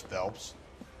orders, Phelps?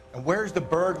 And where's the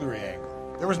burglary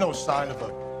angle? There was no sign of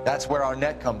a... That's where our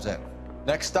net comes in.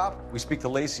 Next stop, we speak to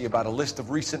Lacey about a list of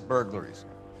recent burglaries.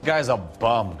 Guy's a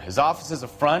bum. His office is a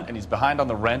front, and he's behind on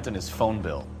the rent and his phone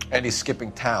bill. And he's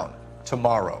skipping town.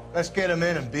 Tomorrow. Let's get him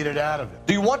in and beat it out of him.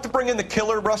 Do you want to bring in the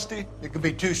killer, Rusty? You could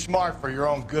be too smart for your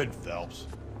own good, Phelps.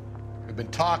 We've been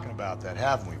talking about that,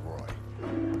 haven't we, Roy?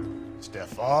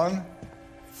 Stefan?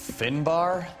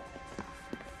 Finbar?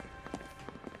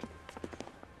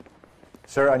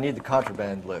 Sir, I need the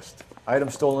contraband list.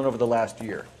 Items stolen over the last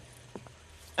year.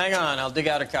 Hang on, I'll dig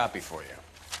out a copy for you.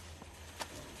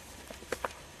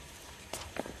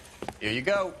 Here you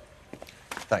go.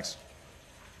 Thanks.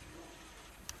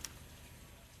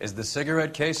 Is the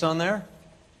cigarette case on there?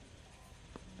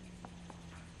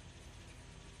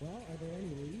 Well, are there any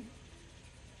leads?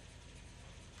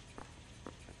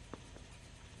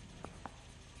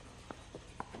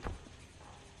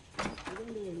 You're going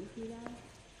to release me now?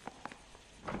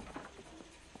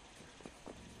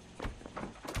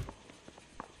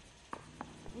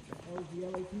 What the hell is the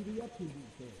LAPD up to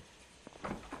these days?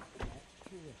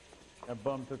 That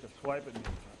bum took a swipe at me. I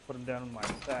put him down in my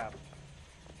sap.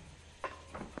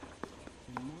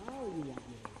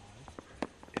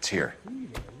 It's here.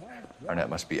 Arnett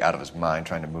must be out of his mind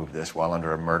trying to move this while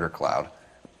under a murder cloud.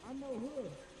 I'm no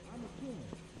hood. I'm a killer.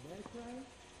 Is that right?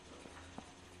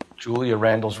 Julia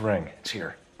Randall's ring. It's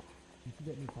here. You can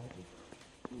get me pocket.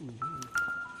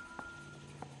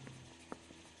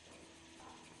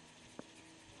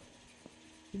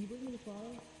 Can you bring me the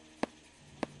file?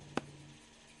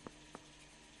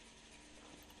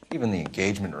 Even the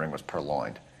engagement ring was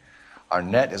purloined.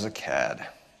 Arnett is a cad.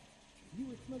 You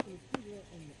were smoking a cigarette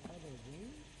in the other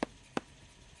room?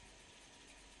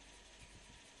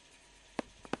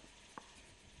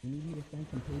 You need me to sign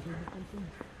some papers or something?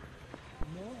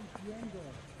 No, entiendo.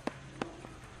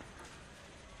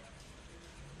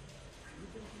 You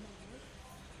been to my house?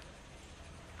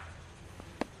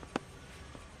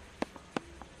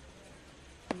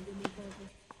 Can you give me a copy?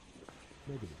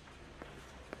 Negative.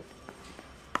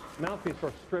 Mouthpiece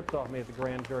sort of stripped off me at the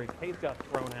grand jury. Case got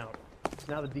thrown out.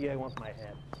 Now the DA wants my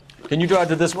head. Can you drive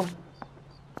to this one?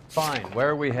 Fine. Where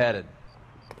are we headed?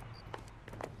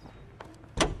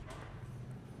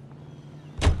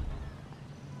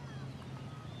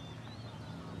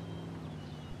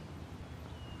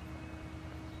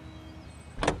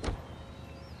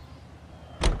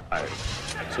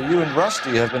 So you and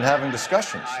Rusty have been having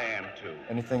discussions. I am too.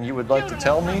 Anything you would like to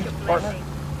tell me, partner?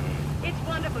 It's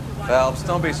wonderful to watch. Phelps,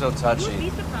 don't be so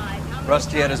touchy.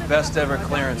 Rusty had his best ever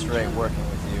clearance rate working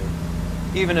with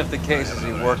you. Even if the cases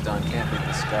he worked on can't be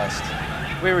discussed.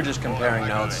 We were just comparing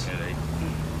notes.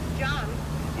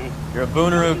 You're a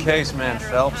Booneroo case man,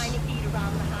 Phelps.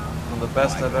 One of the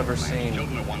best I've ever seen.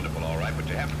 Children are wonderful, all right, but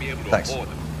you have to be able to Thanks. afford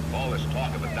them. All this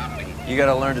talk of adopting. You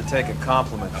gotta learn to take a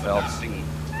compliment, Phelps.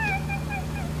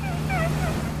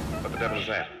 What the devil is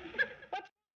that?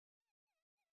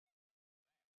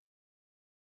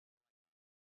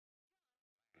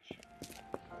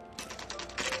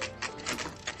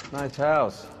 Nice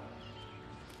house.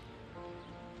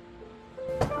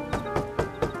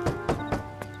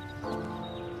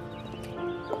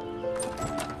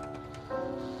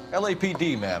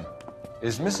 LAPD, ma'am.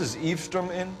 Is Mrs. Eavestrom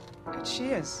in? She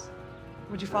is.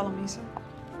 Would you follow me, sir?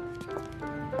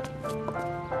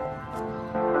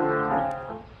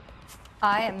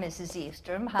 I am Mrs.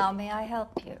 Eavestrom. How may I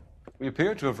help you? We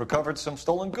appear to have recovered some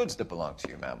stolen goods that belong to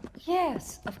you, ma'am.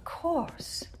 Yes, of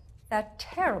course. That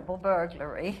terrible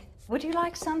burglary. Would you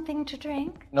like something to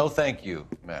drink? No, thank you,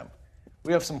 ma'am.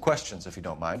 We have some questions, if you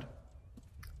don't mind.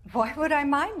 Why would I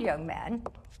mind, young man?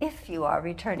 If you are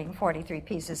returning 43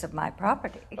 pieces of my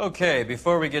property. Okay,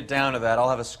 before we get down to that, I'll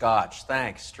have a scotch.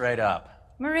 Thanks, straight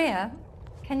up. Maria,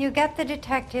 can you get the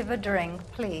detective a drink,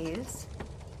 please?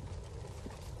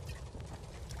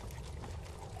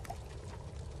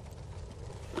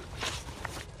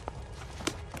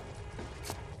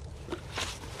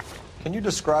 Can you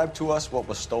describe to us what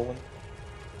was stolen?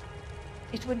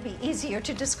 It would be easier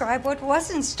to describe what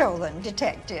wasn't stolen,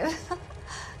 Detective.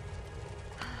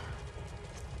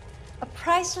 A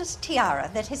priceless tiara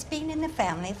that has been in the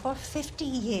family for 50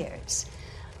 years.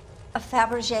 A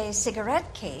Fabergé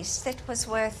cigarette case that was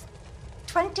worth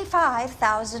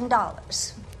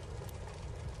 $25,000.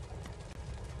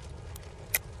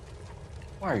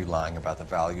 Why are you lying about the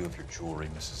value of your jewelry,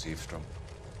 Mrs. Eavestrom?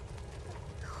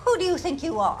 Who do you think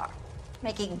you are?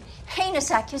 Making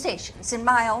heinous accusations in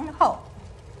my own home.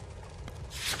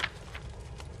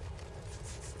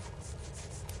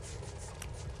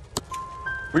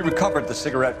 We recovered the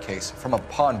cigarette case from a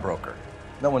pawnbroker.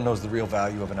 No one knows the real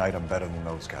value of an item better than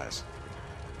those guys.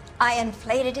 I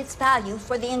inflated its value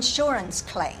for the insurance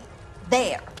claim.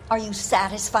 There. Are you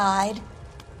satisfied?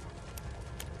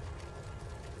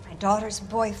 My daughter's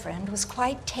boyfriend was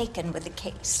quite taken with the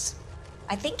case.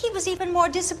 I think he was even more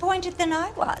disappointed than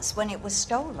I was when it was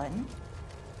stolen.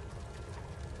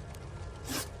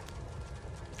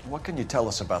 What can you tell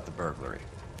us about the burglary?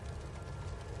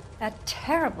 That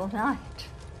terrible night.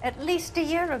 At least a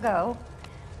year ago.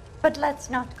 But let's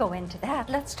not go into that.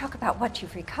 Let's talk about what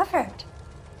you've recovered.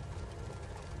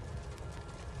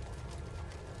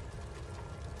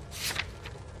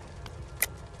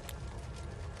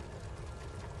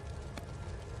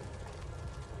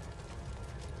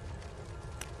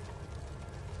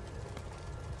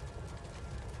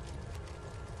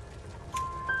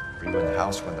 Were you in the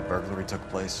house when the burglary took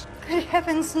place? Good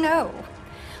heavens, no.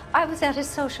 I was at a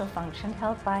social function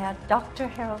held by a Dr.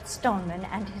 Harold Stoneman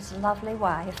and his lovely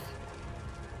wife.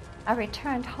 I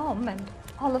returned home and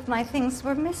all of my things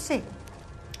were missing.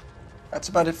 That's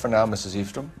about it for now, Mrs.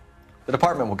 Eavestrom. The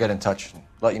department will get in touch and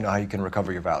let you know how you can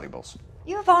recover your valuables.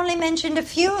 You have only mentioned a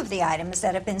few of the items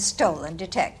that have been stolen,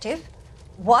 Detective.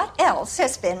 What else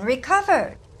has been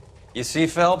recovered? You see,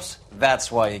 Phelps?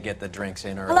 That's why you get the drinks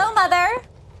in early. Hello, Mother.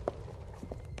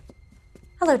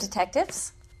 Hello,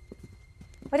 detectives.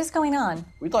 What is going on?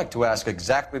 We'd like to ask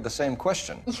exactly the same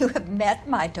question. You have met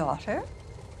my daughter?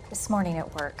 This morning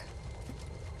at work.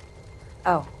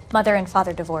 Oh, Mother and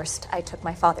Father divorced. I took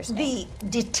my father's name. The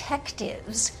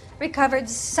detectives recovered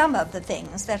some of the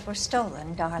things that were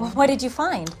stolen, darling. Well, what did you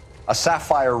find? A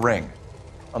sapphire ring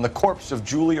on the corpse of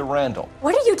Julia Randall.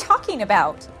 What are you talking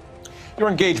about? Your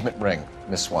engagement ring,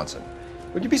 Miss Swanson.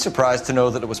 Would you be surprised to know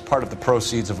that it was part of the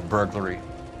proceeds of a burglary?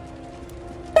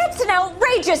 That's an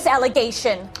outrageous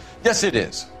allegation. Yes, it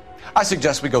is. I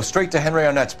suggest we go straight to Henry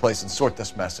Arnett's place and sort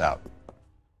this mess out.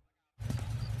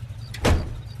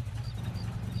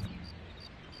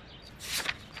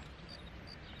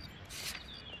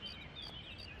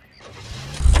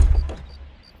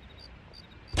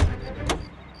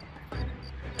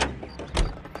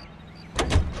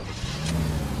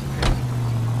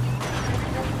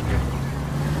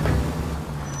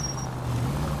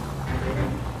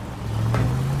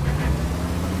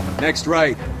 Next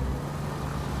right.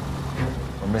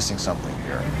 We're missing something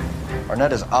here.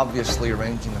 Arnett is obviously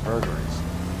arranging the burglaries.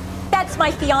 That's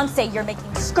my fiance you're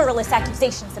making scurrilous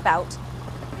accusations about.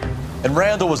 And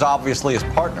Randall was obviously his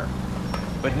partner.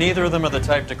 But neither of them are the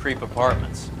type to creep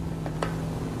apartments.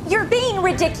 You're being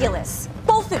ridiculous.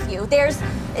 Both of you. There's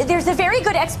a very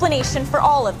good explanation for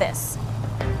all of this.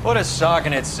 Put a sock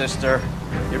in it, sister.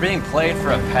 You're being played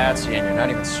for a patsy and you're not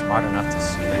even smart enough to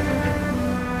see it.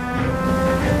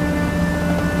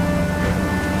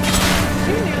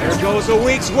 There goes a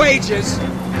week's wages.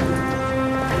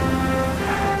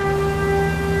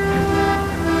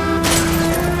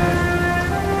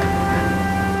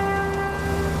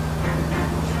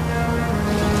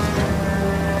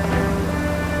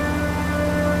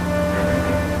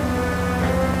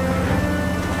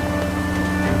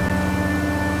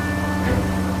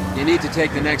 need to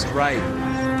take the next right.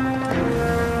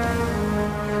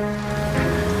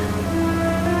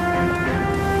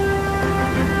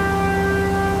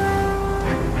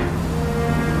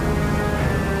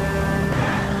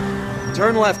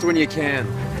 Turn left when you can.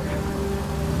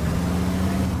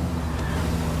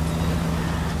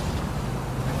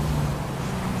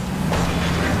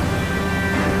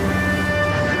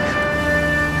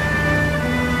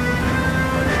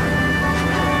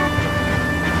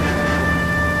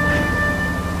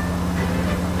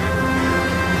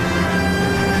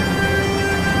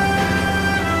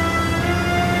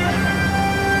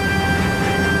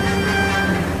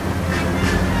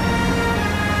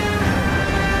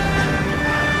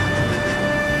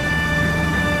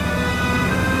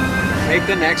 Take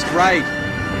the next right.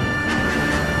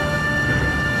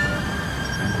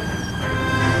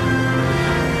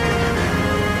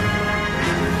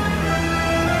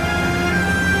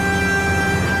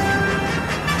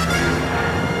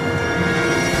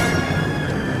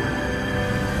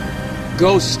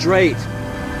 Go straight.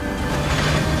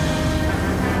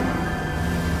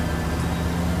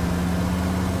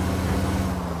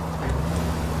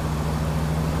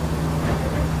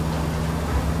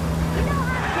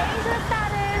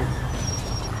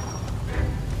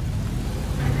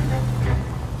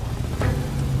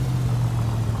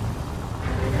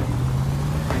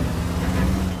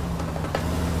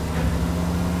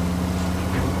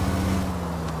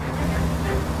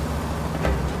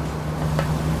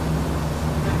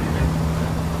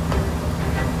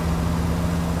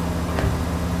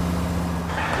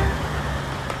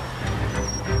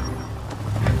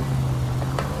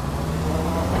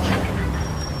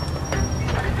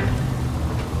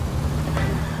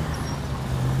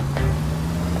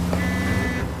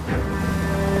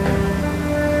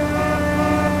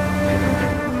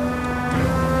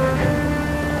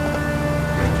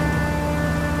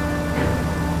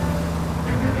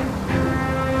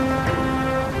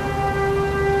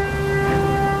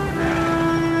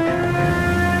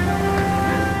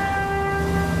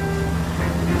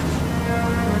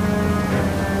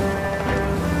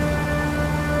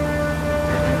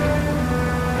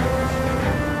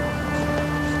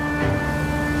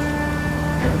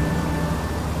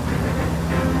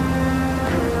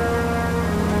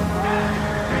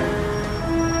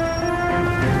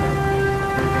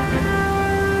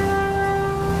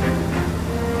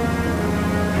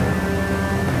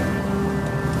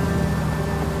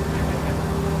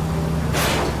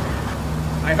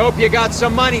 I hope you got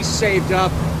some money saved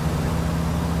up.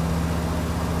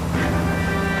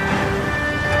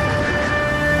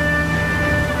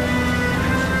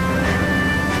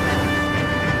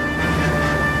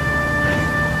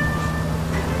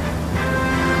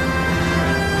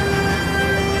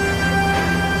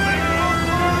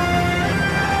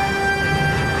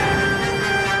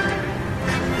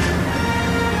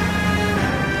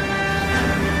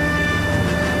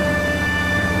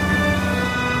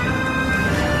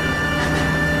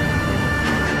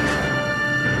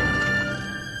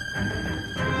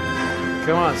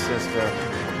 Come on, sister.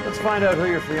 Let's find out who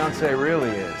your fiancé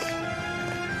really is.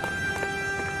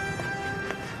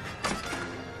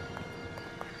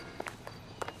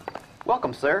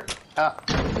 Welcome, sir.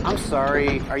 I'm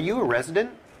sorry, are you a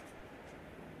resident?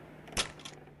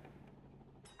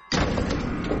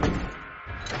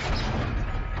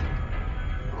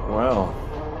 Well,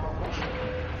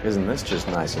 isn't this just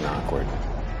nice and awkward?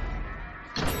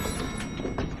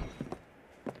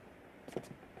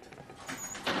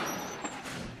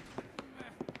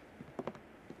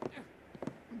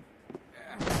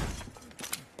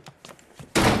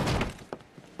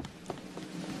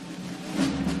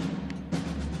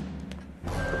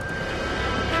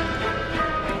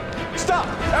 Stop!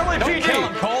 LAPD! Don't kill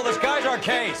him, Cole. This guy's our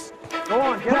case. Go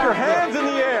on, get your hands in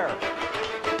the air!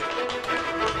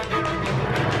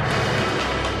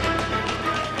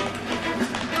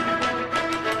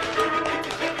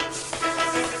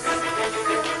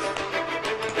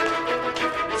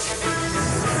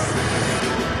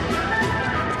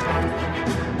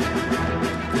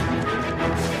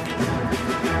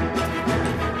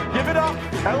 Give it up,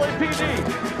 LAPD!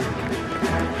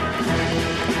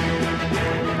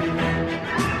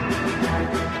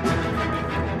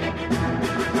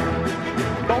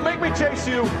 Don't make me chase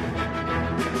you!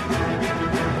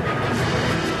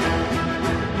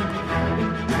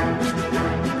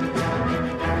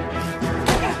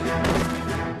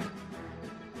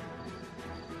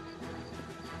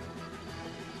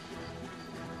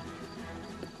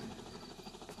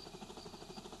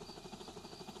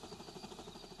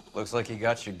 Looks like he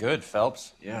got you good,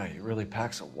 Phelps. Yeah, he really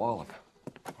packs a wallop.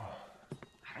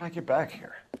 How did I get back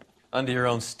here? Under your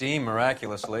own steam,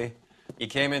 miraculously. You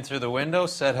came in through the window,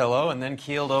 said hello, and then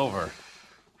keeled over.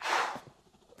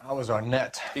 How was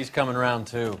Arnett? He's coming round,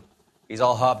 too. He's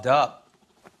all hopped up.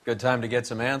 Good time to get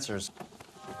some answers.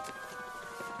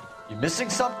 You missing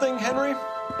something, Henry?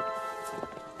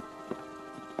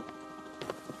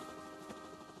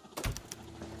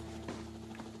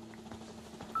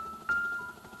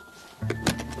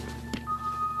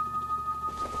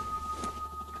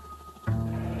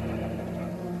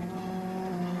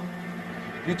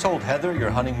 You told Heather you're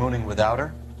honeymooning without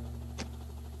her?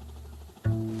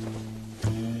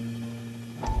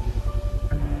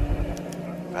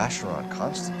 Vacheron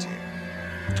Constantine.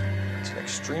 It's an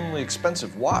extremely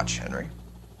expensive watch, Henry.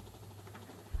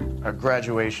 A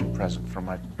graduation present from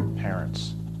my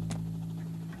parents.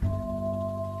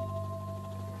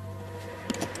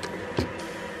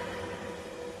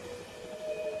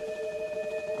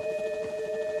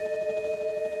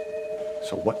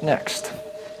 So what next?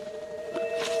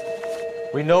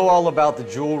 We know all about the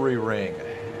jewelry ring.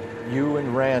 You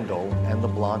and Randall and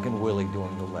LeBlanc and Willie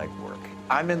doing the legwork.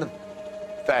 I'm in the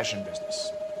fashion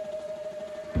business.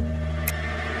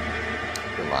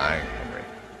 You're lying, Henry.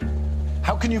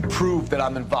 How can you prove that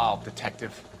I'm involved,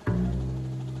 Detective?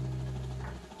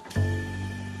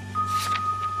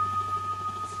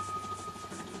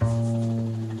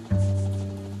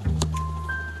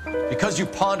 Because you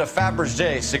pawned a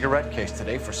Fabergé cigarette case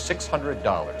today for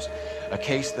 $600. A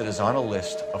case that is on a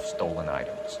list of stolen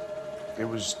items. It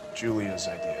was Julia's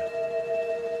idea.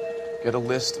 Get a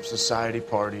list of society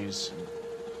parties, and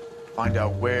find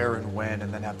out where and when,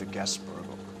 and then have the guests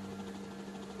burgled.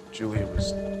 Julia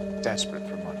was desperate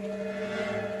for money.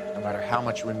 No matter how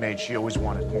much we made, she always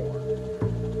wanted more.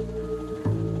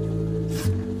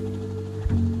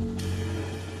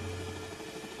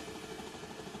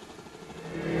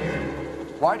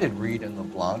 Why did Reed and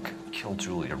LeBlanc kill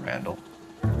Julia Randall?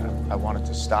 I wanted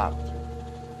to stop,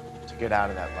 to get out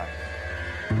of that life.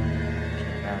 She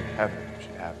had married Heather,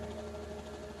 she'd have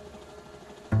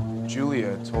me.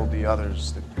 Julia told the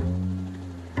others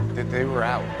that they were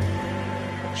out.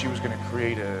 She was going to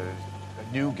create a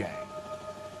new gang.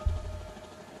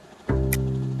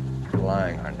 You're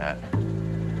lying, Arnett.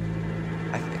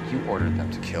 I think you ordered them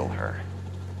to kill her.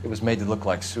 It was made to look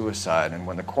like suicide, and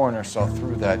when the coroner saw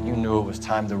through that, you knew it was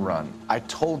time to run. I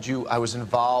told you I was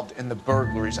involved in the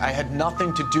burglaries. I had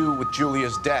nothing to do with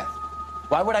Julia's death.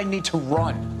 Why would I need to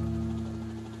run?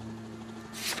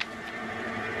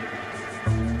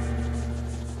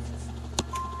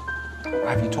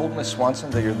 Have you told Miss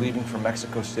Swanson that you're leaving for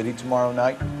Mexico City tomorrow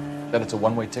night? That it's a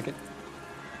one-way ticket?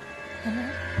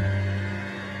 Henry?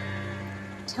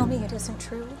 Tell me it isn't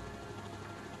true.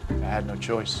 I had no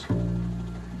choice.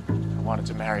 I wanted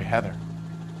to marry Heather.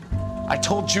 I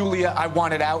told Julia I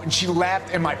wanted out, and she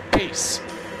laughed in my face.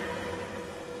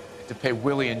 I had to pay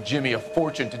Willie and Jimmy a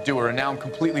fortune to do her, and now I'm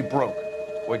completely broke.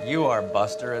 What you are,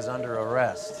 Buster, is under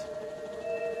arrest.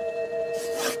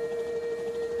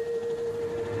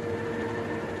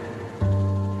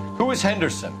 Who is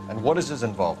Henderson, and what is his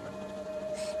involvement?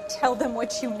 Tell them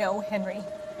what you know, Henry.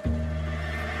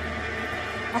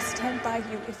 I'll stand by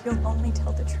you if you'll only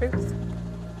tell the truth.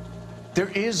 There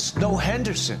is no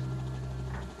Henderson.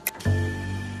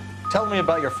 Tell me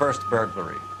about your first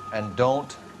burglary, and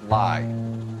don't lie.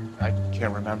 I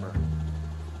can't remember.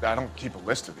 I don't keep a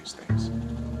list of these things.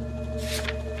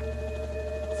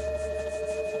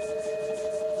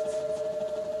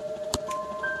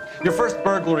 Your first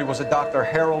burglary was a Dr.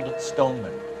 Harold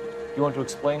Stoneman. You want to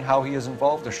explain how he is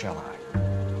involved, or shall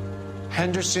I?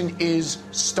 Henderson is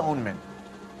Stoneman.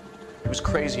 He was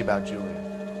crazy about Julia.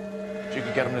 She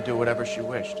could get him to do whatever she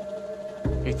wished.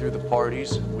 He threw the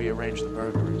parties, and we arranged the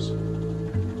burglaries.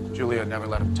 Julia never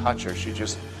let him touch her. She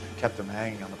just kept him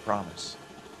hanging on the promise.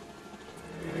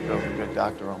 Drove the good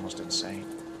doctor almost insane.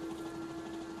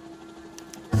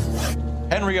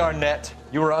 Henry Arnett,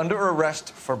 you are under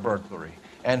arrest for burglary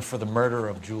and for the murder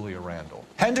of Julia Randall.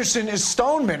 Henderson is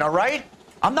Stoneman, all right?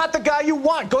 I'm not the guy you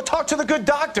want. Go talk to the good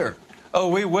doctor. Oh,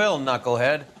 we will,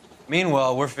 knucklehead.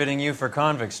 Meanwhile, we're fitting you for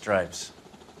convict stripes.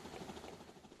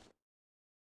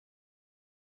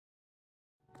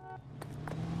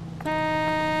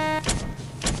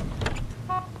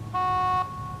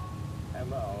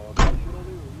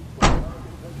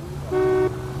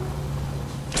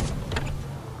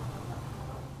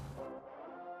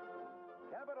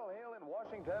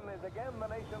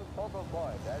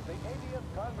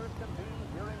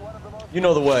 You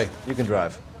know the way. You can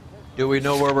drive. Do we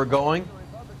know where we're going?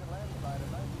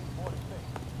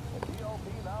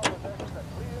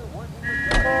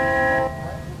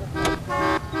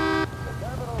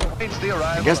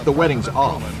 I guess the wedding's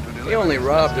off. He only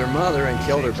robbed her mother and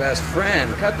killed her best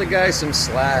friend. Cut the guy some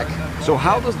slack. So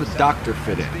how does the doctor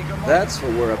fit in? That's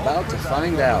what we're about to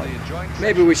find out.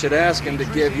 Maybe we should ask him to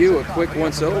give you a quick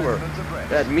once-over.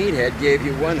 That meathead gave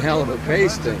you one hell of a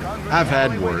pasting. I've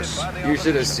had worse. You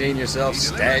should have seen yourself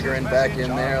staggering back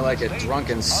in there like a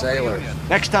drunken sailor.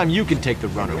 Next time you can take the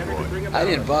runner, Roy. I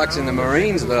didn't box in the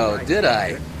Marines, though, did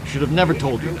I? Should have never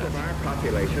told you that. Our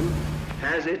population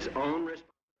has its own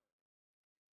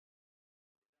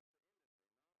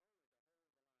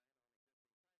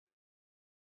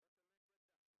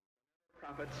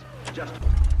profits just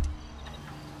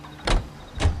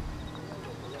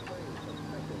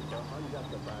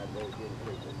unjustified wage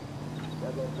increases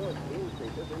that will force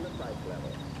increases in the price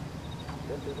level.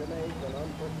 This is an age when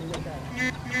unforeseen attacks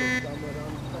will come with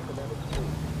unprecedented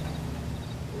speed.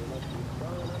 We must be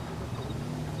strong enough to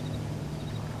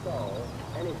solve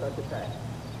any such attack.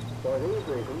 For these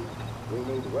reasons, we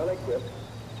need well-equipped,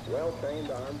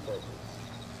 well-trained armed forces.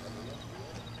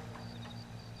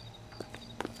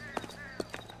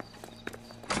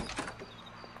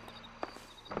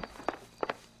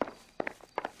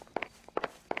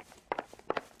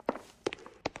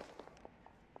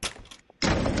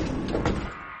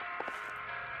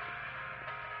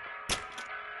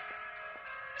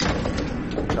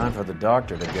 Time for the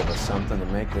doctor to give us something to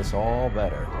make this all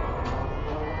better.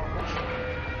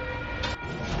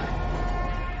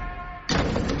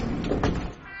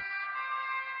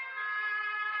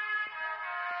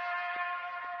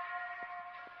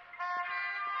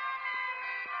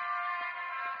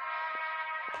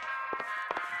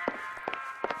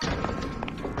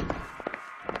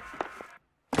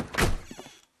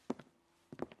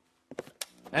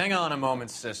 Hang on a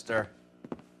moment, sister.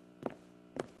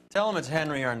 Tell him it's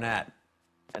Henry Arnett,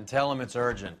 and tell him it's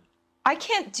urgent. I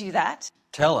can't do that.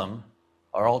 Tell him,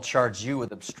 or I'll charge you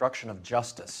with obstruction of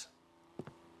justice.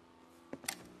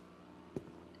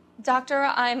 Doctor,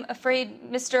 I'm afraid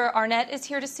Mr. Arnett is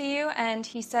here to see you, and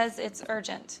he says it's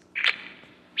urgent.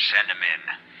 Send him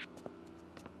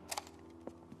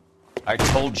in. I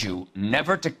told you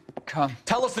never to come.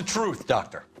 Tell us the truth,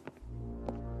 Doctor.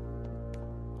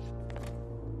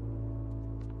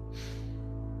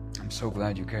 I'm so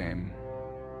glad you came.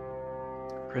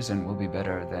 Prison will be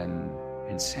better than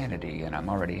insanity, and I'm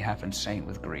already half insane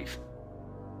with grief.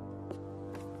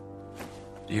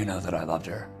 Do you know that I loved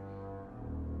her?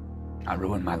 I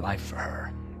ruined my life for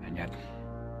her, and yet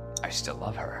I still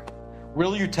love her.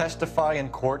 Will you testify in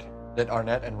court that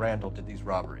Arnett and Randall did these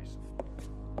robberies?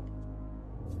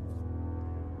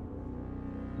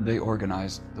 They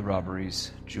organized the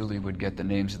robberies. Julie would get the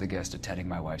names of the guests attending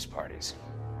my wife's parties.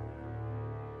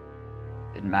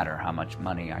 Didn't matter how much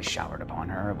money I showered upon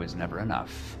her, it was never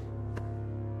enough.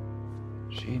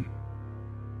 She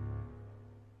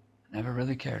never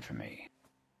really cared for me.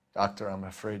 Doctor, I'm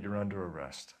afraid you're under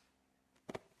arrest.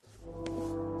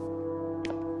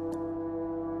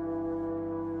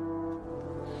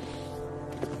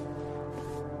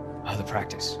 The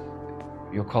practice.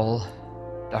 You'll call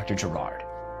Dr. Gerard.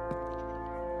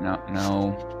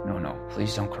 No.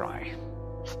 Please don't cry.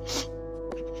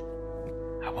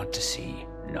 I want to see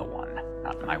no one.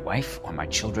 Not my wife or my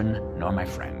children, nor my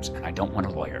friends. And I don't want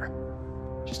a lawyer.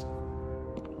 Just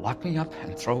lock me up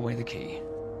and throw away the key.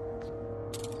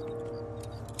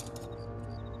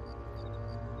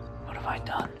 What have I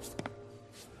done?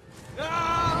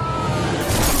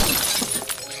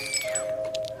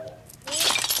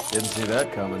 Didn't see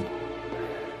that coming.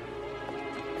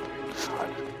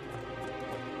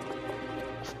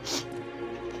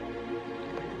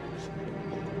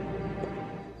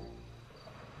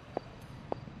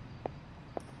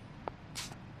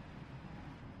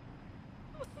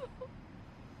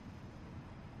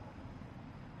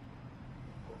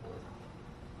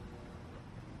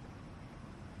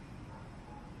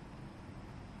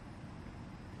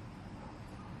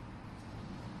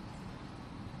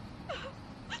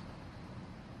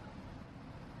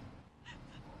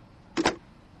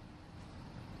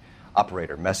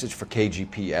 Operator, message for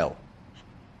KGPL.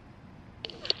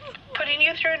 Putting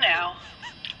you through now.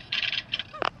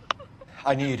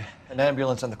 I need an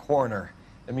ambulance and the coroner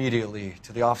immediately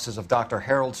to the offices of Dr.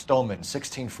 Harold Stoneman,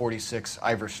 1646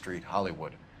 Ivor Street,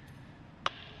 Hollywood.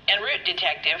 En route,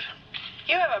 Detective.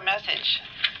 You have a message.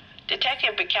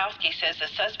 Detective Bukowski says the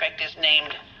suspect is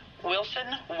named Wilson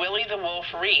Willie the Wolf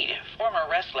Reed, former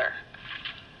wrestler.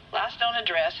 Last known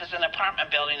address is an apartment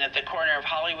building at the corner of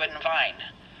Hollywood and Vine.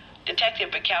 Detective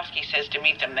Bukowski says to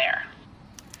meet them there.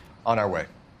 On our way.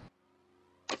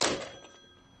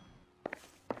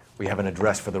 We have an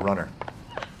address for the runner.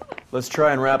 Let's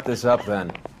try and wrap this up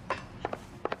then.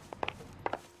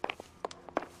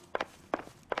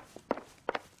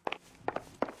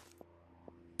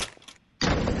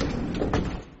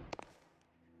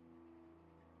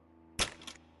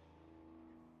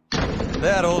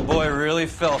 That old boy really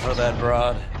fell for that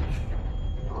broad.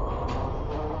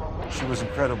 She was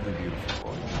incredibly beautiful,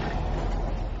 boy.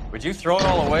 Would you throw it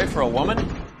all away for a woman?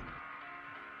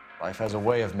 Life has a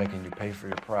way of making you pay for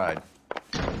your pride.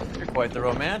 You're quite the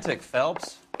romantic,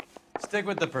 Phelps. Stick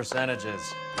with the percentages.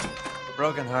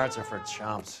 Broken hearts are for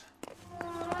chumps.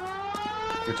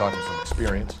 You're talking from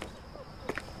experience.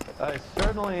 I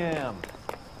certainly am.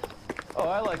 Oh,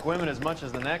 I like women as much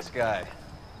as the next guy.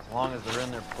 As long as they're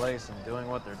in their place and doing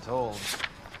what they're told.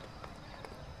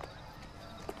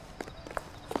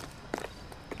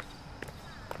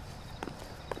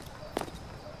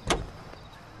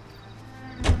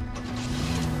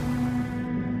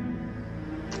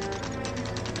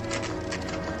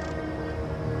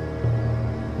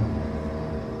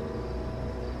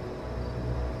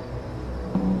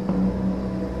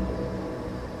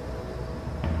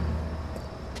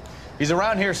 He's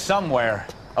around here somewhere.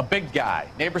 A big guy.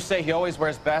 Neighbors say he always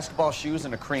wears basketball shoes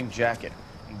and a cream jacket.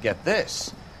 And get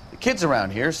this. The kids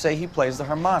around here say he plays the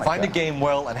harmonica. Find a game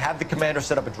well and have the commander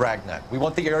set up a dragnet. We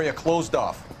want the area closed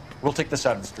off. We'll take this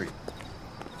out of the street.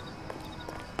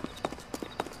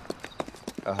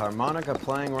 A harmonica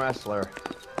playing wrestler.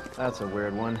 That's a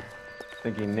weird one.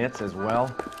 Think he knits as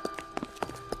well?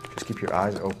 Just keep your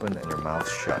eyes open and your mouth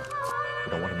shut.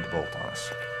 We don't want him to bolt on us.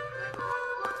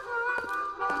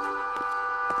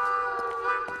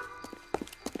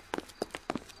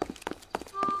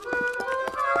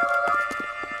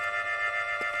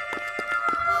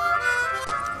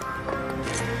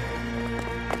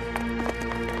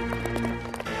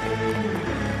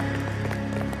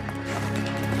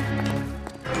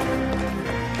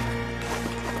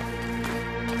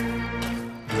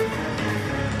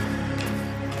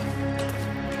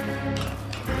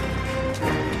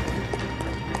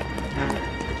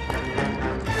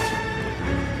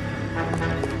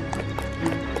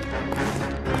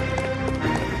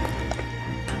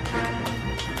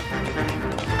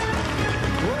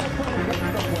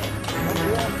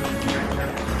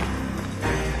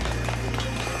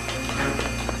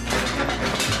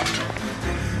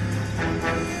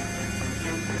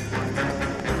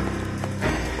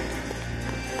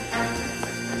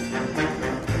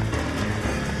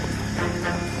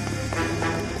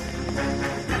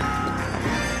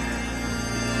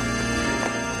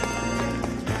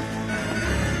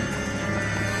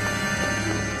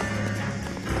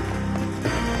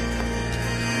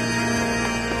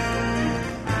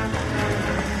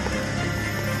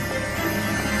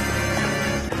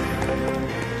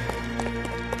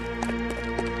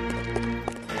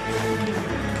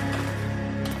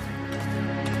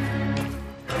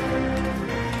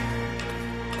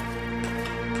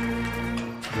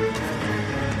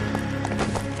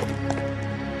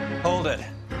 Hold it.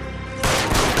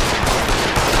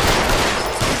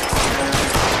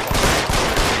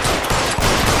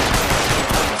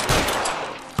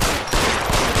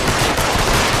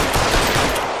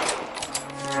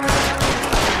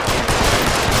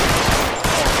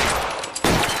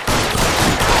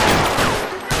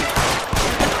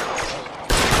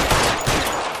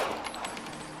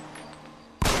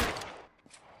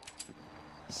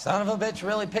 Son of a bitch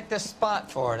really picked a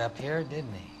spot for it up here,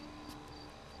 didn't he?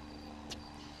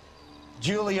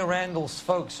 Julia Randall's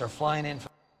folks are flying in from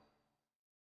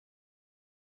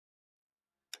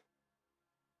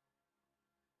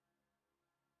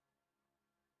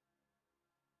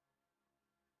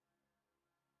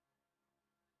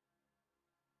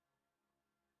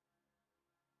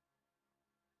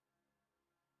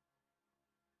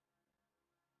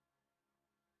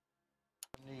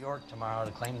New York tomorrow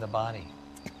to claim the body.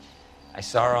 I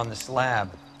saw her on the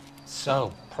slab.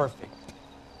 So perfect.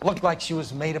 Looked like she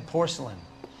was made of porcelain.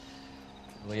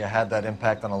 Leah had that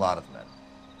impact on a lot of men.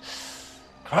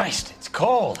 Christ, it's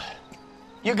cold.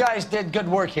 You guys did good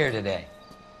work here today.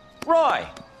 Roy,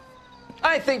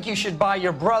 I think you should buy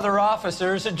your brother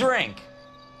officers a drink.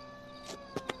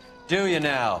 Do you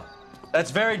now? That's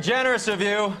very generous of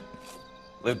you,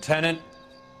 Lieutenant